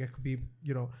eventually get Khabib.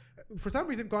 For some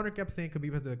reason, Conor kept saying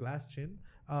Khabib has a glass chin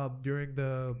during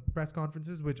the press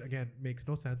conferences, which again makes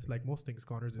no sense. Like most things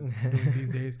Conor's is doing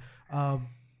these days.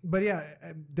 But yeah,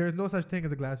 there's no such thing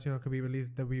as a glass chin on Khabib, at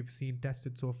least that we've seen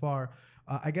tested so far.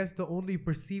 I guess the only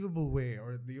perceivable way,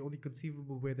 or the only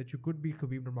conceivable way that you could beat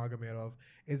Khabib Nurmagomedov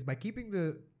is by keeping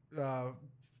the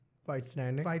fight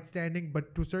standing,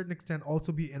 but to a certain extent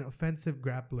also be an offensive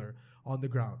grappler on the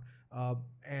ground.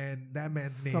 And that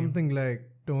man's name, something like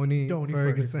Tony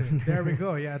Ferguson. There we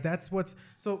go. Yeah, what's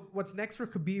next for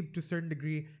Khabib to a certain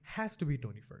degree has to be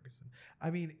Tony Ferguson. I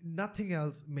mean, nothing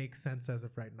else makes sense as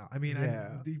of right now. I mean,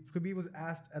 Khabib was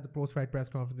asked at the post-fight press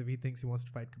conference if he thinks he wants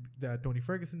to fight Tony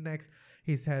Ferguson next.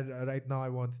 He said, right now I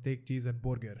want steak, cheese, and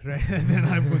burger, right? And then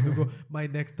I'm going to go, my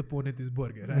next opponent is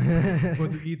burger. I'm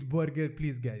going to eat burger.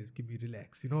 Please, guys, give me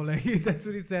relax. That's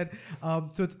what he said.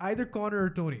 So it's either Conor or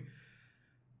Tony.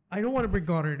 I don't want to bring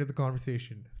Conor into the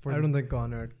conversation. I don't think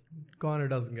Conor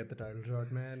doesn't get the title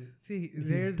shot, man. See,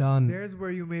 there's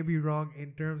where you may be wrong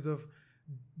in terms of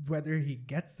whether he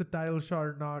gets the title shot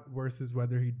or not versus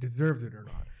whether he deserves it or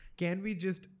not. Can we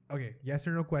just, yes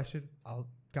or no question, I'll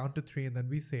count to 3 and then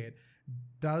we say it.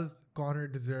 Does Conor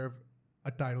deserve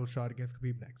a title shot against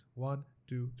Khabib next? 1,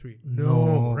 2, 3.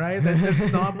 No. Right? That's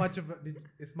just not much of a...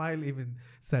 Ismail even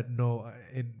said no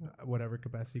in whatever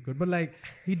capacity he could. But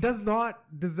he does not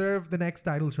deserve the next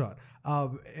title shot.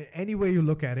 Any way you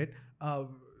look at it.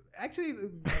 Actually,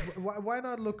 why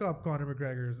not look up Conor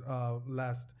McGregor's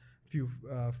last few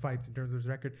fights in terms of his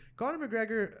record? Conor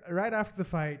McGregor, right after the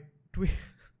fight,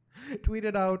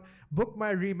 tweeted out, "Book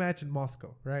my rematch in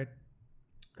Moscow," right?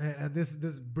 And this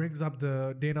brings up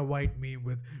the Dana White meme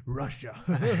with Russia,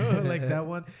 like that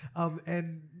one.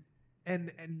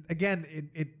 And again,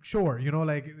 it sure,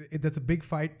 that's a big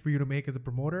fight for you to make as a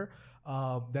promoter.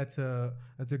 That's a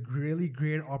really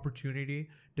great opportunity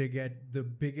to get the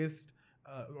biggest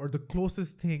or the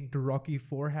closest thing to Rocky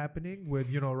 4 happening, with,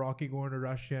 you know, Rocky going to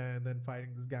Russia and then fighting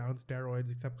this guy on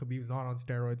steroids, except Khabib's not on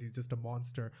steroids. He's just a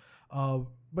monster.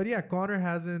 But yeah, Conor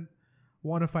hasn't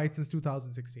won a fight since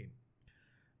 2016.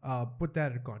 Put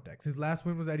that in context. His last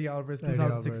win was Eddie Alvarez,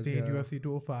 2016, UFC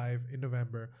 205 in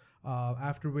November.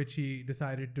 After which he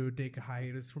decided to take a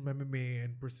hiatus from MMA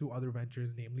and pursue other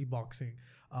ventures, namely boxing,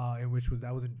 that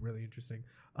wasn't really interesting,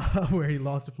 where he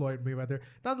lost to Floyd Mayweather.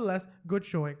 Nonetheless, good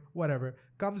showing, whatever.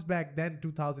 Comes back then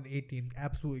 2018,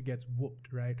 absolutely gets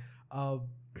whooped, right?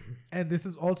 And this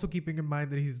is also keeping in mind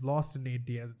that he's lost to Nate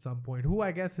Diaz at some point, who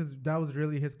I guess that was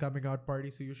really his coming out party.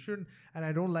 So you shouldn't, and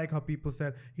I don't like how people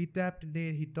said he tapped to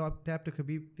Nate, he tapped to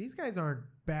Khabib. These guys aren't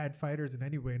bad fighters in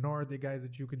any way, nor are they guys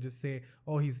that you can just say,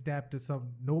 oh, he's tapped to some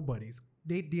nobodies.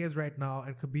 Nate Diaz right now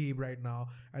and Khabib right now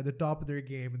are at the top of their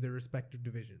game in their respective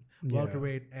divisions,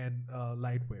 welterweight and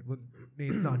lightweight. Well,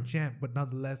 Nate's not champ, but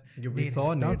nonetheless, we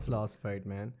saw Nate's last fight,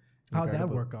 man. How'd that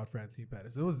work out for Anthony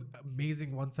Pettis? It was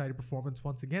amazing one-sided performance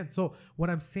once again. So what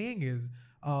I'm saying is,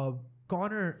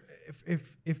 Conor,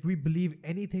 if we believe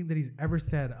anything that he's ever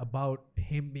said about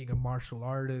him being a martial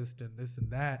artist and this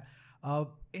and that,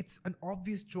 it's an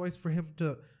obvious choice for him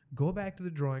to go back to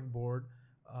the drawing board,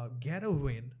 get a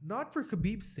win, not for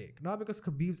Khabib's sake, not because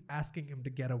Khabib's asking him to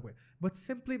get a win, but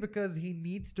simply because he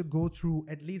needs to go through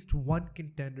at least one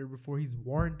contender before he's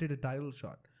warranted a title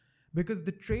shot. Because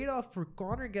the trade-off for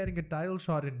Conor getting a title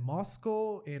shot in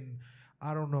Moscow, in,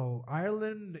 I don't know,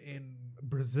 Ireland, in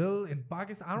Brazil, in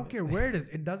Pakistan, I don't care where it is,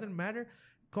 it doesn't matter.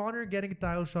 Conor getting a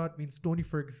title shot means Tony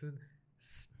Ferguson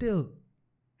still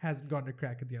hasn't gotten a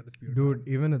crack at the Undisputed. Dude,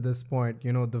 even at this point,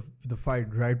 you know, the fight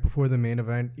right before the main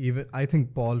event, even I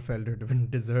think Paul Felder even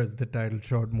deserves the title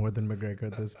shot more than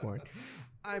McGregor at this point.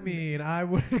 I mean, I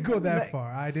wouldn't go that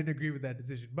far. I didn't agree with that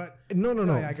decision, but no.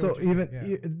 So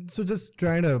so just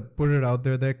trying to put it out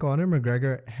there that Conor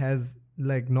McGregor has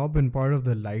like not been part of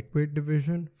the lightweight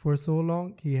division for so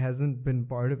long. He hasn't been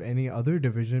part of any other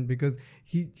division because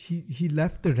he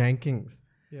left the rankings.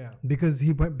 Yeah. Because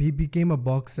he became a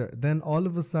boxer. Then all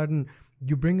of a sudden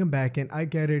you bring him back in. I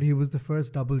get it. He was the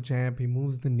first double champ. He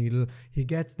moves the needle. He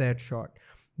gets that shot,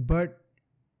 but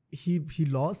he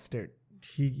lost it.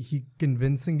 He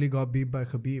convincingly got beat by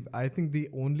Khabib. I think the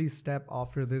only step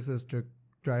after this is to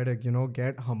try to, you know,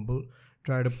 get humble,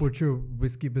 try to put your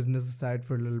whiskey business aside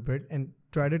for a little bit and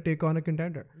try to take on a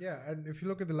contender. Yeah, and if you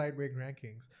look at the lightweight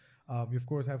rankings, you of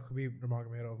course have Khabib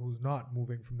Nurmagomedov, who's not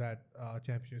moving from that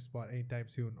championship spot anytime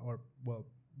soon, or, well,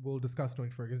 we'll discuss Tony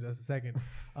Ferguson in just a second.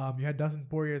 You had Dustin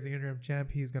Poirier as the interim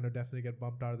champ. He's going to definitely get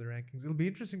bumped out of the rankings. It'll be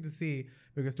interesting to see,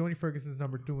 because Tony Ferguson's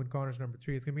number 2 and Conor's number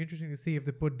 3. It's going to be interesting to see if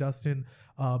they put Dustin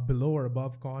below or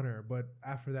above Conor. But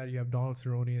after that, you have Donald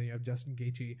Cerrone and you have Justin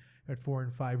Gaethje at 4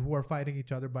 and 5, who are fighting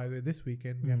each other, by the way, this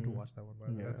weekend. We have to watch that one, by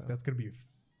the way. That's going to be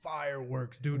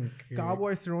fireworks, dude. Okay.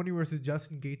 Cowboy Cerrone versus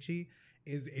Justin Gaethje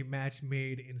is a match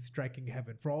made in striking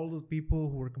heaven. For all those people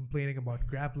who were complaining about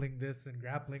grappling this and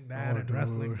grappling that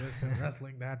wrestling this and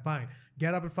wrestling that, fine.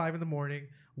 Get up at 5 in the morning,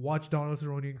 watch Donald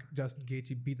Cerrone and Justin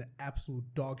Gaethje beat the absolute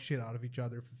dog shit out of each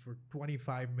other for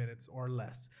 25 minutes or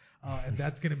less. And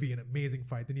that's going to be an amazing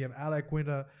fight. Then you have Al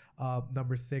Iaquinta,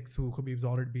 number 6, who Khabib's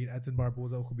already beat. Edson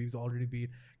Barboza, who Khabib's already beat.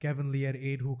 Kevin Lee at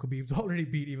 8, who Khabib's already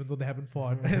beat, even though they haven't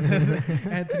fought. And then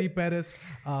Anthony Pettis,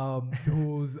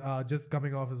 who's just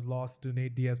coming off his loss to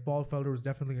Nate Diaz. Paul Felder, who's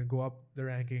definitely going to go up the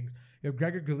rankings. You have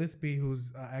Gregor Gillespie,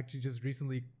 who's actually just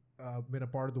recently been a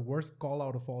part of the worst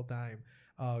call-out of all time.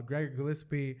 Gregor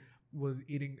Gillespie was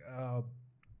eating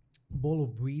bowl of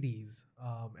Wheaties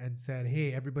and said,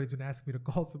 hey, everybody's been asking me to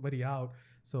call somebody out,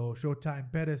 so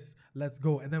Showtime Pettis, let's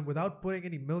go. And then without putting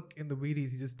any milk in the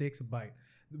Wheaties, he just takes a bite.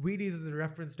 Wheaties is a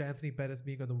reference to Anthony Pettis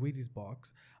being on the Wheaties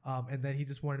box, and then he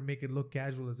just wanted to make it look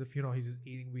casual, as if, you know, he's just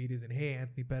eating Wheaties and, hey,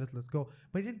 Anthony Pettis, let's go.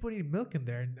 But he didn't put any milk in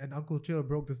there, and Uncle Chill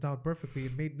broke this down perfectly.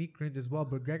 It made me cringe as well,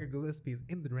 but Gregor Gillespie is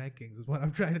in the rankings, is what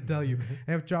I'm trying to tell you.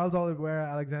 I have Charles Oliveira,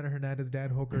 Alexander Hernandez, Dan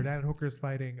Hooker. Dan Hooker is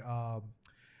fighting Al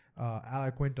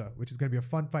Iaquinta, which is going to be a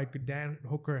fun fight, because Dan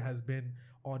Hooker has been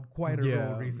on quite a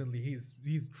roll recently.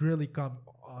 He's really come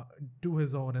to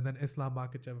his own. And then Islam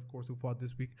Makhachev, of course, who fought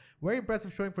this week. Very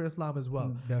impressive showing for Islam as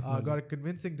well. Got a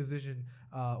convincing decision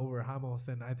over Ramos,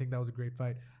 and I think that was a great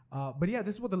fight. But yeah,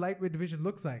 this is what the lightweight division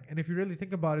looks like. And if you really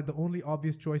think about it, the only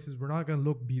obvious choice is we're not going to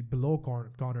look below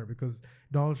Conor, because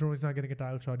Donald Cerrone's not getting a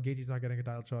title shot, Gaethje's not getting a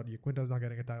title shot, Iaquinta's not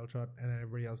getting a title shot, and then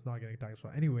everybody else not getting a title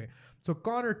shot. Anyway, so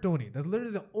Conor, Tony, that's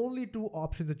literally the only 2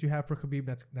 options that you have for Khabib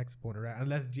next opponent, right?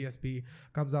 Unless GSP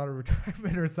comes out of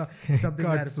retirement or something.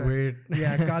 Cuts weight.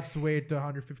 Yeah, cuts weight to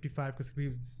 155, because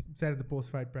Khabib said in the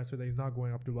post-fight presser that he's not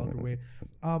going up to welterweight.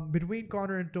 Between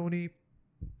Conor and Tony,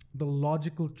 the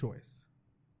logical choice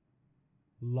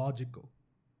logical,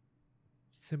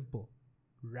 simple,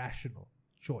 rational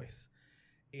choice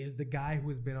is the guy who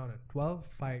has been on a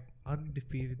 12-fight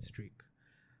undefeated streak,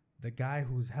 the guy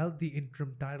who's held the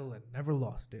interim title and never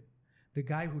lost it, the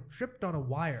guy who tripped on a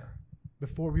wire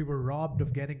before we were robbed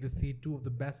of getting to see two of the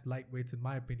best lightweights, in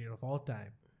my opinion, of all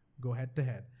time go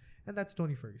head-to-head, and that's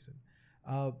Tony Ferguson.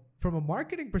 From a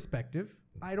marketing perspective,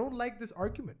 I don't like this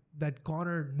argument that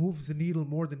Conor moves the needle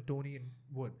more than Tony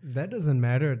would. That doesn't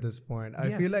matter at this point.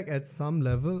 I feel like at some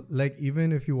level, like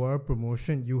even if you are a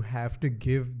promotion, you have to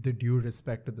give the due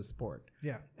respect to the sport.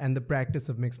 Yeah. And the practice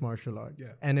of mixed martial arts.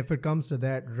 Yeah. And if it comes to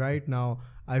that right now,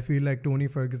 I feel like Tony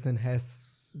Ferguson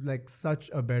has like such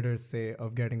a better say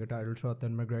of getting a title shot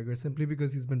than McGregor simply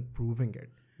because he's been proving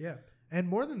it. Yeah. And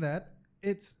more than that,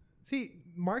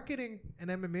 marketing an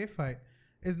MMA fight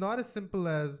is not as simple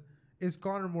as is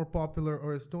Conor more popular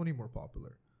or is Tony more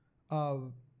popular.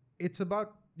 It's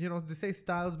about, they say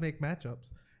styles make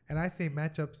matchups, and I say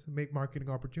matchups make marketing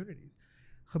opportunities.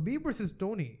 Khabib versus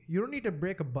Tony, you don't need to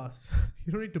break a bus.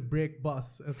 You don't need to break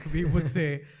bus, as Khabib would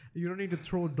say. You don't need to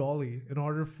throw dolly in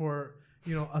order for,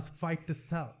 a fight to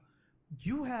sell.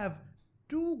 You have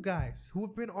two guys who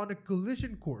have been on a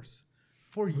collision course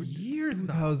for years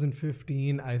now.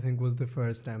 2015, I think, was the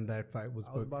first time that fight was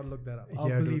booked. I was about to look that up. I'll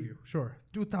believe you. Sure.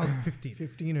 2015.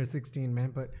 15 or 16,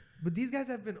 man. But these guys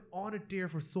have been on a tear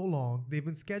for so long. They've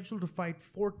been scheduled to fight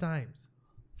 4 times.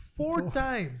 4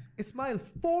 times. Ismail,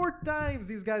 4 times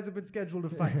these guys have been scheduled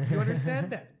to fight. You understand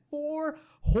that? 4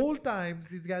 whole times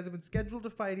these guys have been scheduled to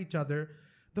fight each other.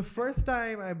 The first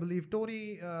time, I believe,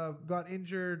 Tony got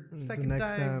injured. Second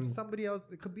time, somebody else,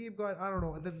 Khabib got, I don't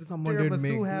know. And then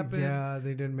tiramisu happened. Yeah,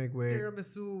 they didn't make weight.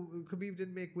 Khabib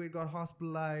didn't make weight, got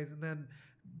hospitalized. And then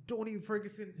Tony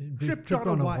Ferguson tripped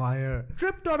on a wire.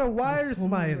 Tripped on a wire,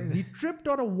 Ismail. He tripped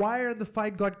on a wire and the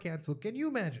fight got cancelled. Can you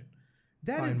imagine?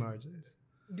 That is... margins.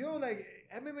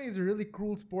 MMA is a really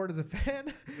cruel sport as a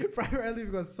fan. Primarily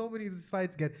because so many of these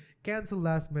fights get cancelled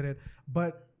last minute.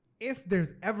 But if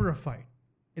there's ever a fight,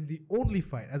 and the only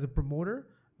fight as a promoter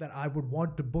that I would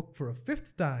want to book for a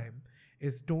 5th time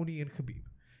is Tony and Khabib.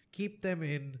 Keep them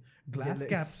in glass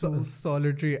capsules.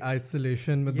 Solitary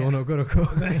isolation में दोनों को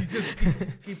रखो. Just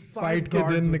keep 5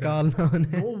 guards with them.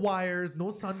 No wires,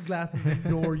 no sunglasses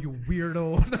indoor, you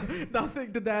weirdo.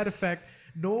 Nothing to that effect.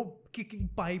 No kicking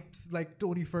pipes like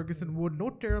Tony Ferguson would. No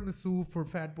tiramisu for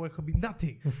Fat Boy Khabib.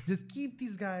 Nothing. Just keep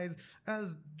these guys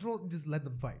just let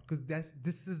them fight. Because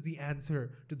this is the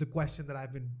answer to the question that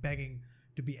I've been begging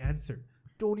to be answered.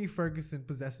 Tony Ferguson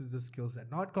possesses the skill set.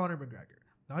 Not Conor McGregor.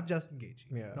 Not Justin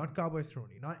Gaethje. Not Cowboy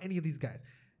Cerrone. Not any of these guys.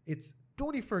 It's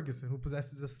Tony Ferguson who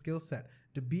possesses a skill set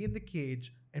to be in the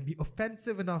cage and be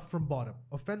offensive enough from bottom.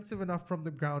 Offensive enough from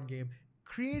the ground game.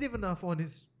 Creative enough on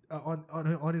his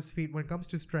feet when it comes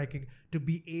to striking to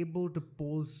be able to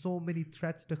pose so many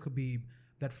threats to Khabib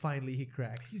that finally he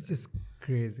cracks. He's just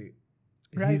crazy.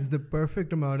 Right? He's the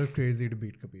perfect amount of crazy to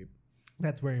beat Khabib.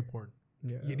 That's very important.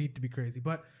 Yeah. You need to be crazy.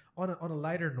 But on a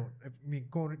lighter note,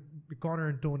 Conor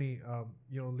and Tony,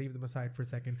 leave them aside for a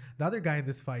second. The other guy in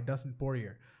this fight, Dustin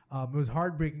Poirier, it was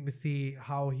heartbreaking to see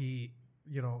how he,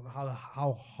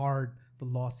 how hard the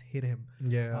loss hit him.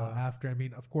 Yeah. After,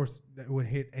 of course, it would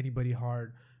hit anybody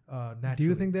hard. Naturally. Do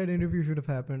you think that interview should have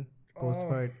happened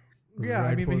post-fight?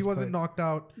 Yeah, he wasn't knocked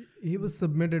out. He was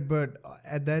submitted, but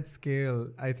at that scale,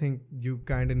 I think you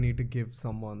kind of need to give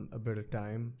someone a bit of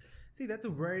time. See, that's a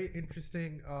very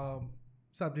interesting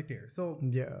subject here. So,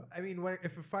 yeah,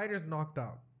 if a fighter's knocked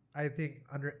out, I think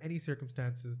under any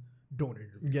circumstances, don't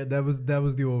interview. Yeah, that was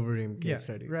the Overeem case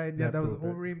study. Right. Yeah, that was an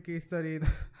Overeem case study.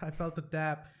 I felt a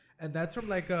tap. And that's from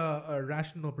like a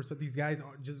rational perspective. These guys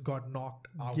just got knocked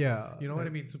out. Yeah. You know what I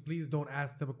mean? So please don't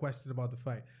ask them a question about the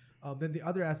fight. Then the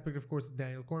other aspect, of course, is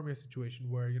Daniyal Cormier's situation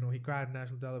where, he cried on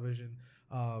national television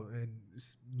and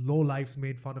low lives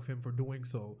made fun of him for doing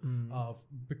so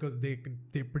because they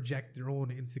project their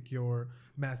own insecure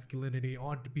masculinity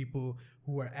onto people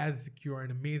who are as secure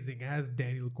and amazing as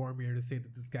Daniyal Cormier to say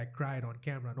that this guy cried on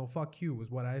camera. No, fuck you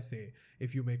is what I say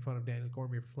if you make fun of Daniyal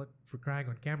Cormier for crying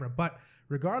on camera. But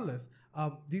regardless,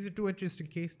 these are 2 interesting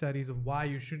case studies of why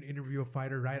you shouldn't interview a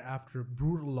fighter right after a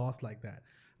brutal loss like that.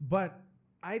 But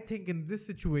I think in this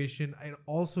situation, it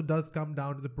also does come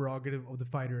down to the prerogative of the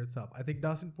fighter itself. I think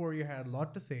Dustin Poirier had a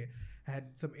lot to say,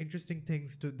 had some interesting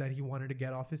things that he wanted to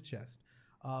get off his chest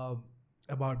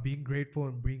about being grateful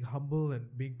and being humble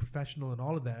and being professional and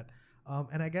all of that.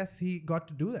 And I guess he got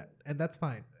to do that, and that's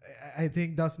fine. I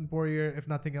think Dustin Poirier, if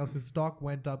nothing else, his stock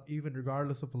went up even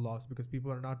regardless of a loss because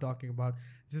people are now talking about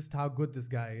just how good this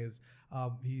guy is.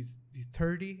 He's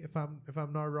 30, if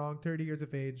I'm not wrong, 30 years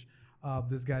of age.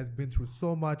 This guy's been through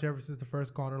so much ever since the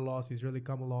first Conor loss. He's really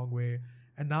come a long way.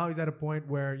 And now he's at a point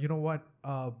where, you know what,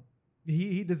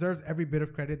 he deserves every bit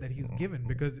of credit that he's given,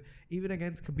 because even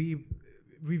against Khabib,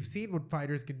 we've seen what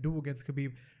fighters can do against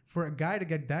Khabib. For a guy to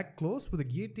get that close with a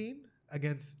guillotine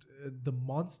against the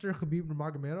monster Khabib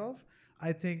Nurmagomedov,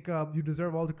 I think you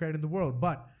deserve all the credit in the world.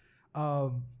 But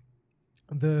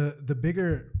the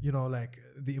bigger, like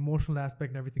the emotional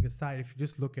aspect and everything aside, if you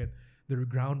just look at the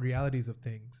ground realities of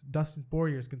things, Dustin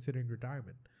Poirier is considering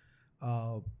retirement.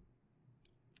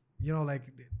 Like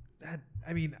that.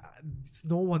 I mean, it's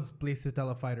no one's place to tell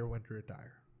a fighter when to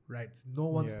retire, right? It's no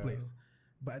one's place.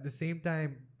 But at the same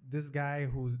time, this guy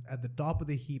who's at the top of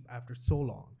the heap after so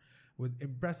long, with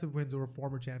impressive wins over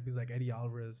former champions like Eddie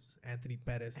Alvarez, Anthony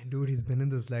Pettis. And dude, he's been in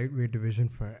this lightweight division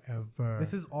forever.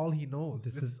 This is all he knows.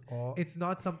 This is all. It's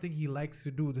not something he likes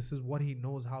to do. This is what he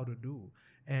knows how to do.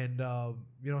 And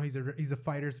he's a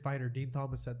fighter's fighter. Dean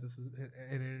Thomas said this in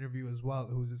an interview as well,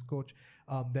 who's his coach,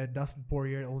 that Dustin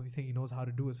Poirier, the only thing he knows how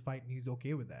to do is fight, and he's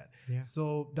okay with that. Yeah.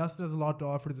 So Dustin has a lot to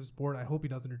offer to the sport. I hope he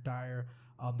doesn't retire.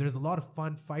 There's a lot of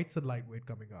fun fights at lightweight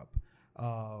coming up.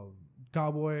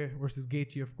 Cowboy versus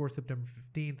Gaethje, of course, September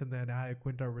 15th, and then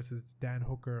Quintar versus Dan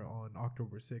Hooker on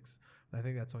October 6th. I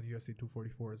think that's on UFC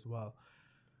 244 as well.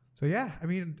 So yeah, I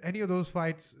mean, any of those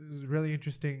fights is really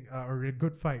interesting, or a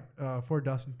good fight for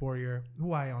Dustin Poirier,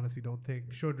 who I honestly don't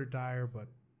think should retire, but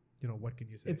what can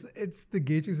you say? It's the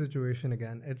Gaethje situation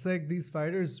again. It's like these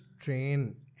fighters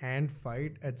train and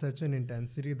fight at such an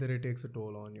intensity that it takes a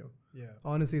toll on you. Yeah.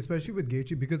 Honestly, especially with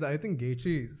Gaethje, because I think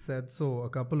Gaethje said so a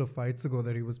couple of fights ago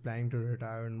that he was planning to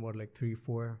retire in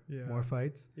 3-4 more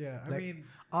fights. Yeah. I mean,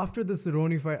 after the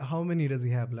Cerrone fight, how many does he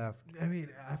have left? I mean,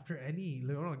 after any,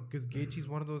 because Gaethje's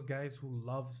one of those guys who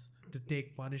loves to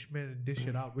take punishment and dish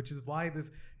it out, which is why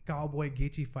this Cowboy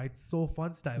Gaethje fight's so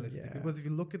fun stylistic. Yeah. Because if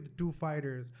you look at the two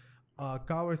fighters,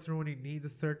 Cowboy Cerrone needs a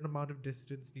certain amount of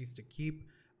distance, needs to keep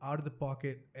out of the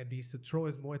pocket, and needs to throw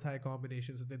his Muay Thai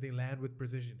combinations so that they land with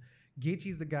precision.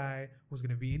 Gaethje's the guy who's going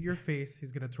to be in your face.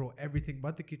 He's going to throw everything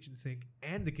but the kitchen sink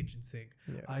and the kitchen sink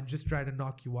and just try to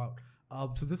knock you out.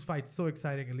 So this fight's so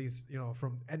exciting, at least,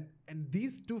 and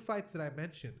these two fights that I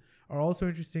mentioned are also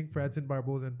interesting for Edson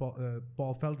Barboza and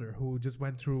Paul Felder, who just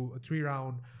went through a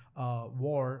 3-round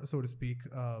war, so to speak.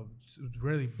 It was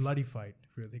really bloody fight,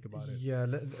 if you really think about it. Yeah,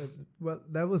 well,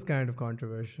 that was kind of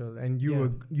controversial, and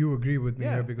you agree with me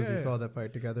here because we saw that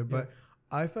fight together. But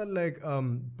I felt like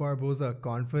Barboza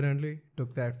confidently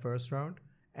took that first round,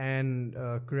 and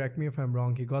correct me if I'm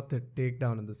wrong, he got the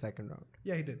takedown in the second round.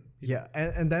 Yeah, he did.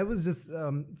 And that was just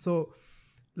so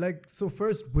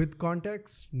first, with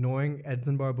context, knowing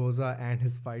Edson Barboza and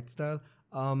his fight style,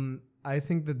 I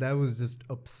think that was just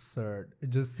absurd.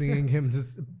 Just seeing him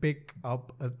just pick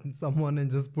up someone and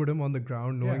just put him on the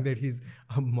ground, knowing that he's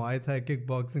a Muay Thai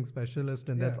kickboxing specialist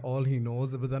and that's all he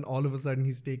knows. But then all of a sudden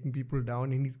he's taking people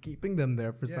down and he's keeping them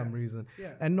there for some reason.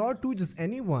 Yeah. And not to just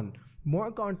anyone.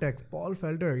 More context, Paul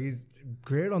Felder, he's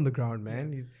great on the ground,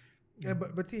 man. Yeah,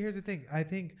 but see, here's the thing. I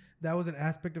think that was an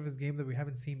aspect of his game that we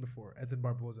haven't seen before, Edson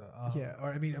Barboza.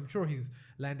 Or I mean, I'm sure he's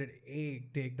landed a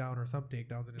takedown or some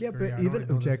takedowns in his career. Yeah, but even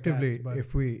objectively,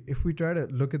 if we try to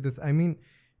look at this, I mean,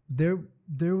 it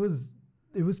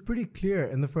was pretty clear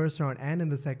in the first round and in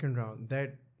the second round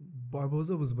that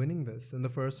Barboza was winning this. In the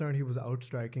first round, he was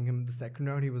outstriking him. In the second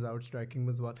round, he was outstriking him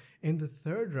as well. In the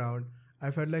third round,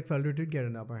 I felt like Felder did get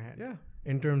an upper hand. Yeah.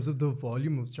 In terms of the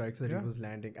volume of strikes that he was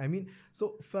landing. I mean,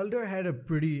 so Felder had a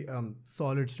pretty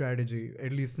solid strategy,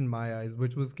 at least in my eyes,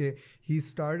 which was he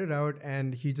started out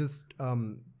and he just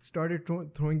started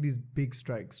throwing these big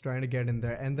strikes, trying to get in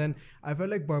there. And then I felt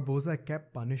like Barboza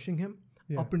kept punishing him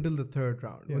up until the third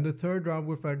round. When the third round,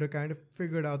 where Felder kind of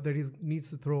figured out that he needs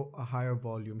to throw a higher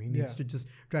volume. He needs to just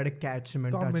try to catch him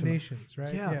and combinations,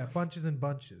 touch him. Right? Yeah, punches and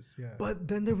bunches. Yeah. But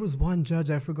then there was one judge,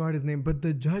 I forgot his name, but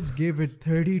the judge gave it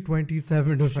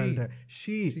 30-27 to Felder.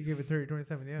 She gave it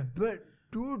 30-27, yeah. But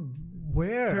dude,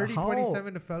 where?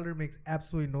 30-27 to Felder makes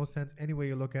absolutely no sense any way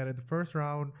you look at it. The first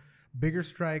round, bigger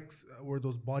strikes were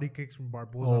those body kicks from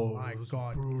Barboza. Oh my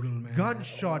God. Brutal, man.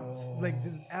 Gunshots, like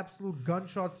just absolute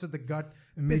gunshots to the gut.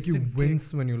 It make you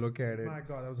wince when you look at it. My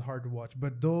God, that was hard to watch.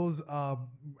 But those,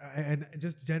 and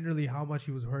just generally how much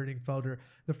he was hurting Felder.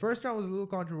 The first round was a little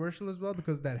controversial as well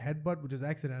because that headbutt, which is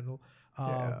accidental.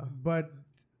 But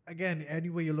again, any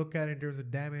way you look at it in terms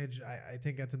of damage, I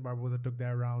think Edson Barboza took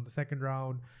that round. The second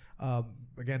round,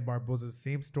 again, Barboza's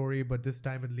same story, but this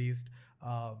time at least,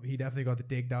 he definitely got the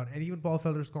takedown. And even Paul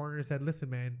Felder's corner said, listen,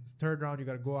 man, it's third round, you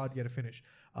got to go out, get a finish.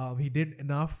 He did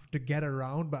enough to get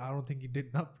around, but I don't think he did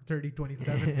enough for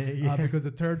 30-27 because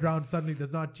the third round suddenly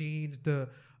does not change the,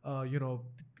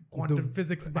 quantum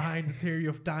physics behind the theory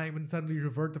of time and suddenly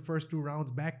revert the first 2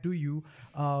 rounds back to you.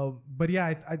 But yeah,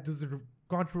 it was a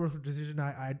controversial decision.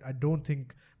 I don't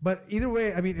think, but either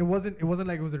way, I mean, it wasn't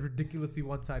like it was a ridiculously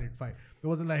one-sided fight. It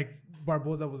wasn't like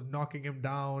Barboza was knocking him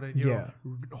down and you know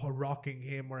rocking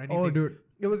him or anything. Oh, dude.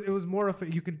 It was more of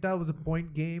a, you can tell it was a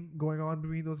point game going on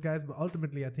between those guys, but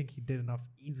ultimately I think he did enough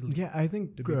easily. Yeah, I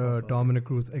think Dominic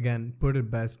Cruz again put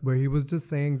it best, where he was just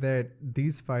saying that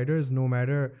these fighters, no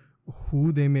matter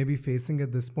who they may be facing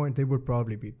at this point, they would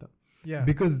probably beat them. Yeah,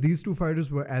 because these two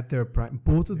fighters were at their prime.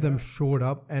 Both of them showed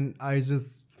up, and I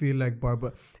just feel like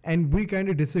and we kind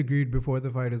of disagreed before the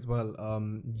fight as well.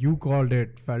 You called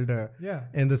it Felder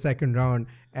in the second round,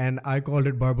 and I called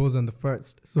it Barboza in the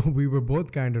first. So we were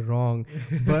both kind of wrong.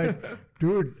 But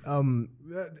dude,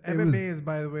 MMA is,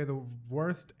 by the way, the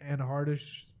worst and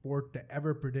hardest sport to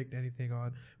ever predict anything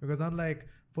on, because unlike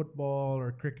football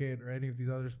or cricket or any of these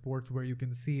other sports where you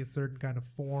can see a certain kind of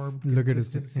form,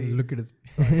 consistency. Look at his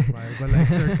sorry, but like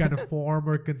certain kind of form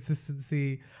or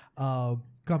consistency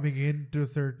coming into a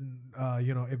certain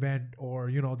event,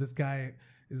 or this guy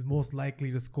is most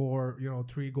likely to score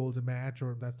 3 goals a match,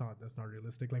 or that's not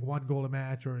realistic, like 1 goal a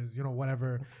match, or is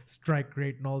whatever strike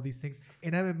rate and all these things.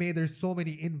 In MMA there's so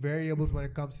many invariables when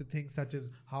it comes to things such as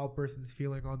how a person's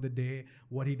feeling on the day,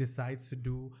 what he decides to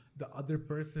do, the other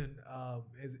person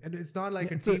and it's not like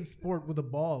a team sport with a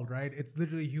ball, right? It's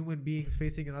literally human beings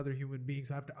facing another human being,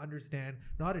 so I have to understand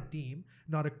not a team,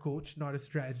 not a coach, not a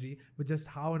strategy, but just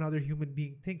how another human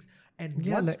being thinks. And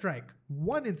one strike,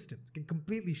 one instance can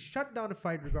completely shut down a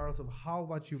fight regardless of how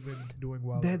much you've been doing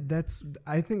well. That's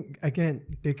I think,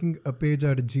 again, taking a page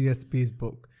out of GSP's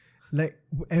book. Like,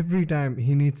 every time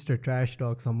he needs to trash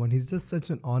talk someone, he's just such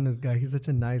an honest guy. He's such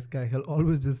a nice guy. He'll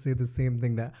always just say the same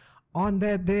thing, that on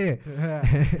that day,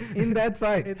 in that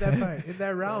fight, in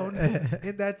that round,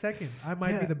 in that second, I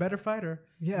might be the better fighter.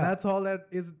 Yeah, that's all that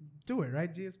is to it,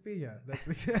 right? GSP, yeah.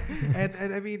 That's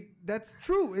and I mean, that's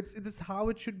true. It's how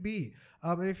it should be.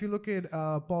 And if you look at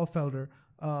Paul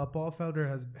Felder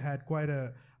has had quite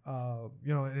a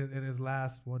in his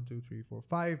last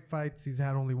 5 fights, he's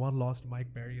had only 1 loss to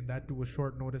Mike Berry, and that too was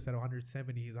short notice at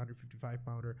 170. He's 155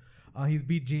 pounder. He's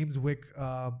beat James Wick.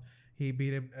 He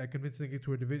beat him convincingly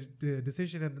through a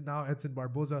decision, and now Edson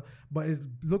Barboza. But it's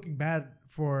looking bad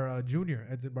for Junior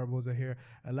Edson Barboza here.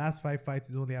 Last 5 fights,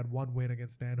 he's only had 1 win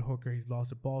against Dan Hooker. He's lost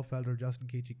to Paul Felder, Justin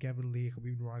Gaethje, Kevin Lee,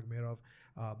 Khabib Nurmagomedov,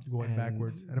 going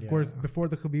backwards. And of course, before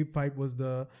the Khabib fight was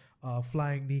the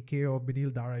flying knee KO of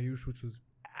Beneil Dariush, which was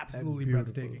absolutely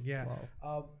breathtaking. Yeah.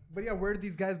 Wow. But yeah, where do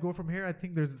these guys go from here? I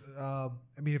think there's,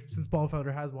 since Paul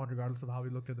Felder has won, regardless of how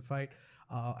he looked at the fight,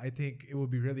 I think it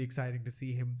would be really exciting to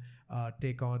see him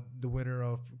take on the winner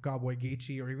of Cowboy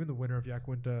Gaethje, or even the winner of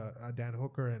Yaquinta Dan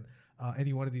Hooker, and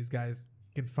any one of these guys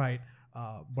can fight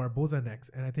Barboza next.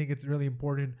 And I think it's really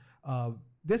important.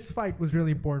 This fight was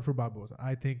really important for Barboza.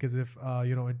 I think, as if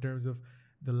in terms of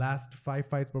the last 5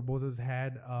 fights Barboza's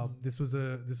had, this was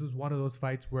one of those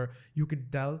fights where you can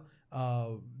tell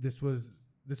this was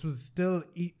still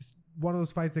one of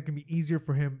those fights that can be easier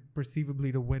for him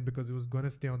perceivably to win, because it was going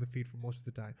to stay on the feet for most of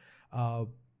the time.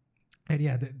 And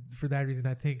yeah, for that reason,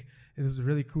 I think it was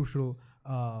really crucial.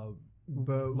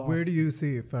 But where do you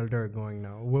see Felder going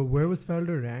now? Where was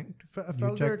Felder ranked?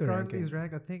 Felder currently is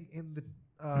ranked, I think, in the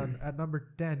at number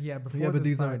 10. Yeah, but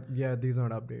these aren't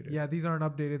updated. Yeah, these aren't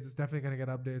updated. It's definitely going to get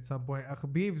updated at some point.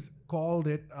 Khabib's called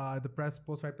it the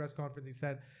post-fight press conference. He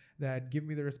said that, give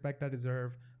me the respect I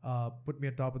deserve. Put me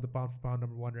at top of the pound-for-pound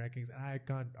number 1 rankings. And I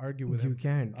can't argue with him. You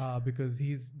can't. Because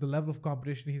he's the level of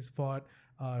competition he's fought,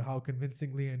 how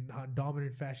convincingly and how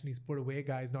dominant fashion he's put away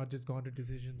guys, not just gone to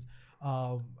decisions.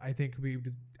 I think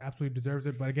Khabib absolutely deserves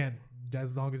it. But again,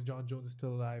 as long as John Jones is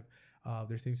still alive,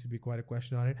 there seems to be quite a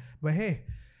question on it. But hey,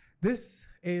 this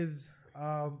is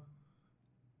a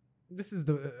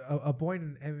point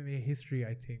in MMA history,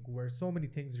 I think, where so many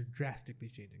things are drastically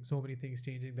changing. So many things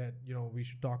changing that we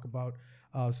should talk about.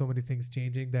 So many things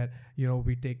changing that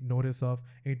we take notice of,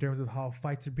 in terms of how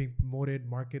fights are being promoted,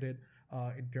 marketed.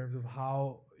 In terms of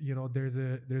how there's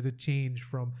a change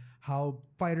from how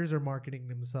fighters are marketing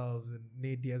themselves, and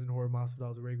Nate Diaz and Jorge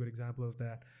Masvidal is a very good example of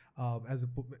that.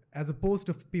 As opposed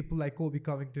to people like Colby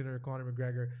Covington or Conor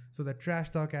McGregor. So that trash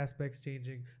talk aspect's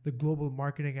changing, the global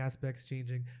marketing aspect's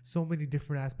changing, so many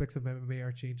different aspects of MMA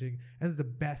are changing, and it's the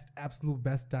absolute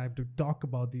best time to talk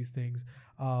about these things.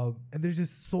 And there's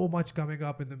just so much coming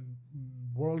up in the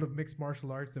world of mixed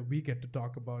martial arts that we get to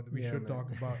talk about, that we should talk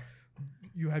about.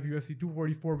 You have UFC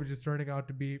 244, which is turning out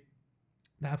to be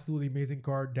an absolutely amazing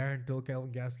card. Darren Till,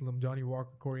 Kelvin Gastelum, Johnny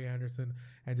Walker, Corey Anderson,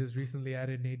 and just recently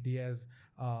added Nate Diaz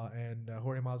and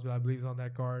Jorge Masvidal, I believe, is on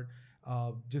that card.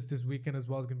 just this weekend as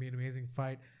well is going to be an amazing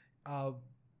fight.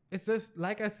 It's just,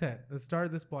 like I said at the start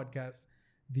of this podcast,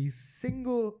 the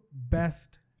single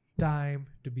best time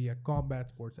to be a combat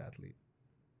sports athlete.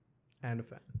 And a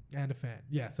fan.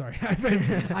 Yeah, sorry.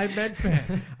 I meant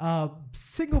fan.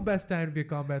 Single best time to be a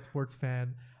combat sports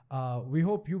fan. We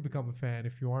hope you become a fan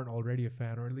if you aren't already a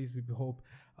fan, or at least we hope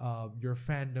your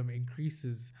fandom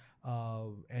increases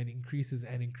and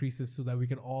increases so that we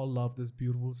can all love this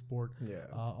beautiful sport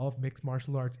of mixed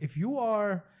martial arts. If you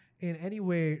are in any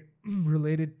way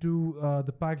related to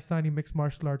the Pakistani mixed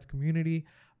martial arts community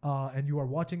and you are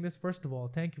watching this, first of all,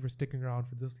 thank you for sticking around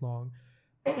for this long.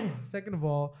 Second of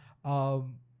all,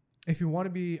 if you want to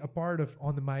be a part of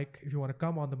On the Mic, if you want to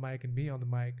come on the mic and be on the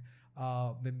mic,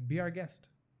 then be our guest.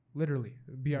 Literally,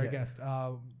 be our guest.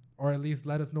 Or at least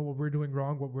let us know what we're doing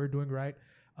wrong, what we're doing right,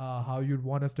 how you'd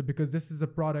want us to, because this is a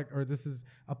product, or this is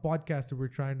a podcast that we're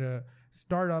trying to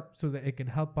start up so that it can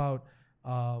help out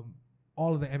all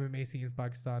of the MMA scene in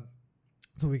Pakistan,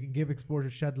 so we can give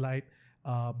exposure, shed light,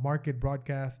 market,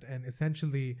 broadcast, and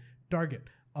essentially target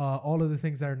all of the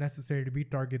things that are necessary to be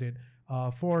targeted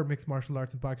for mixed martial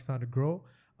arts in Pakistan to grow.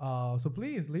 So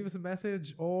please leave us a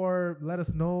message, or let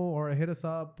us know, or hit us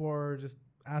up, or just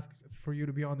ask for you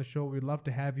to be on the show. We'd love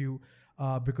to have you,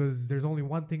 because there's only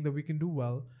one thing that we can do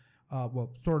well.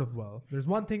 Sort of well. There's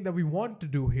one thing that we want to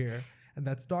do here, and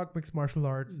that's talk mixed martial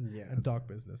arts and talk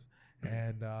business.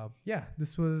 And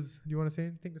this was. Do you want to say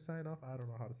anything to sign off? I don't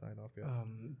know how to sign off yet.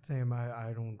 Same.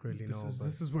 I don't really know.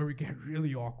 This is where we get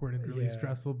really awkward and really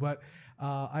stressful. But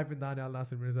I've been Daniyal,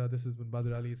 Nasir, Mirza. This has been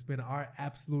Badr Ali. It's been our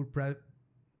absolute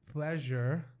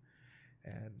pleasure.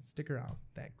 And stick around.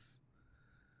 Thanks.